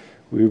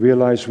 we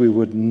realize we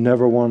would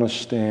never want to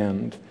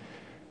stand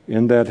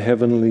in that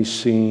heavenly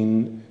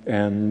scene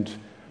and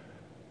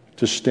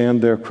to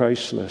stand there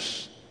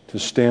Christless, to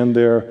stand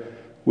there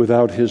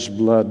without his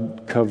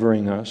blood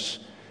covering us,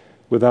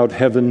 without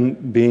heaven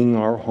being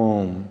our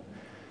home.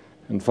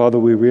 And Father,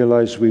 we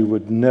realize we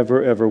would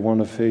never ever want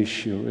to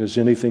face you as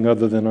anything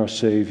other than our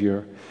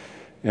Savior,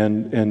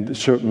 and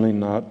certainly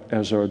not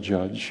as our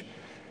judge.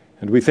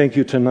 And we thank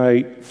you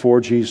tonight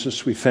for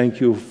Jesus. We thank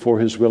you for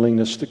his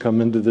willingness to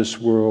come into this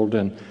world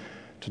and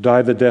to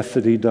die the death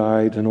that he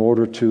died in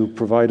order to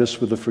provide us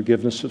with the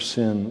forgiveness of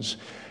sins,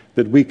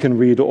 that we can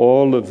read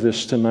all of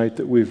this tonight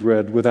that we've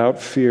read without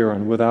fear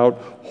and without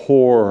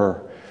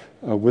horror,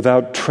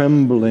 without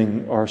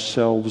trembling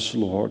ourselves,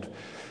 Lord,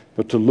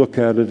 but to look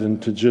at it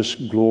and to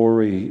just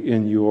glory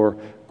in your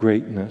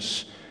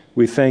greatness.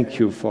 We thank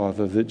you,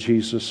 Father, that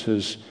Jesus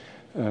has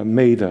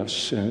made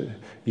us,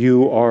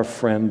 you our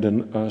friend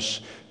and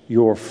us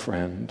your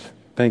friend.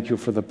 Thank you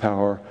for the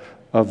power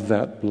of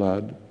that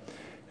blood.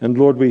 And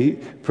Lord, we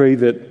pray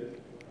that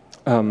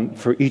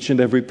for each and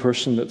every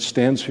person that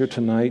stands here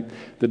tonight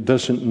that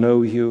doesn't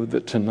know you,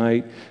 that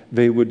tonight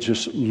they would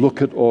just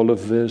look at all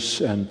of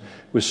this and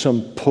with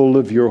some pull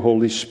of your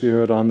Holy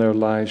Spirit on their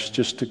lives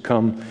just to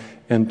come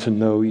and to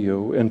know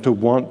you and to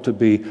want to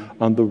be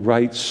on the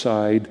right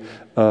side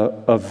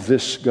of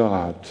this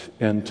God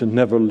and to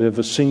never live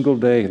a single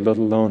day, let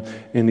alone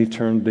in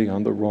eternity,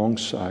 on the wrong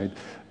side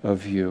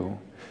of you.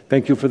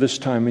 Thank you for this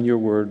time in your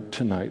word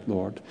tonight,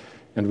 Lord.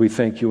 And we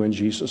thank you in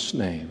Jesus'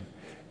 name.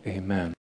 Amen.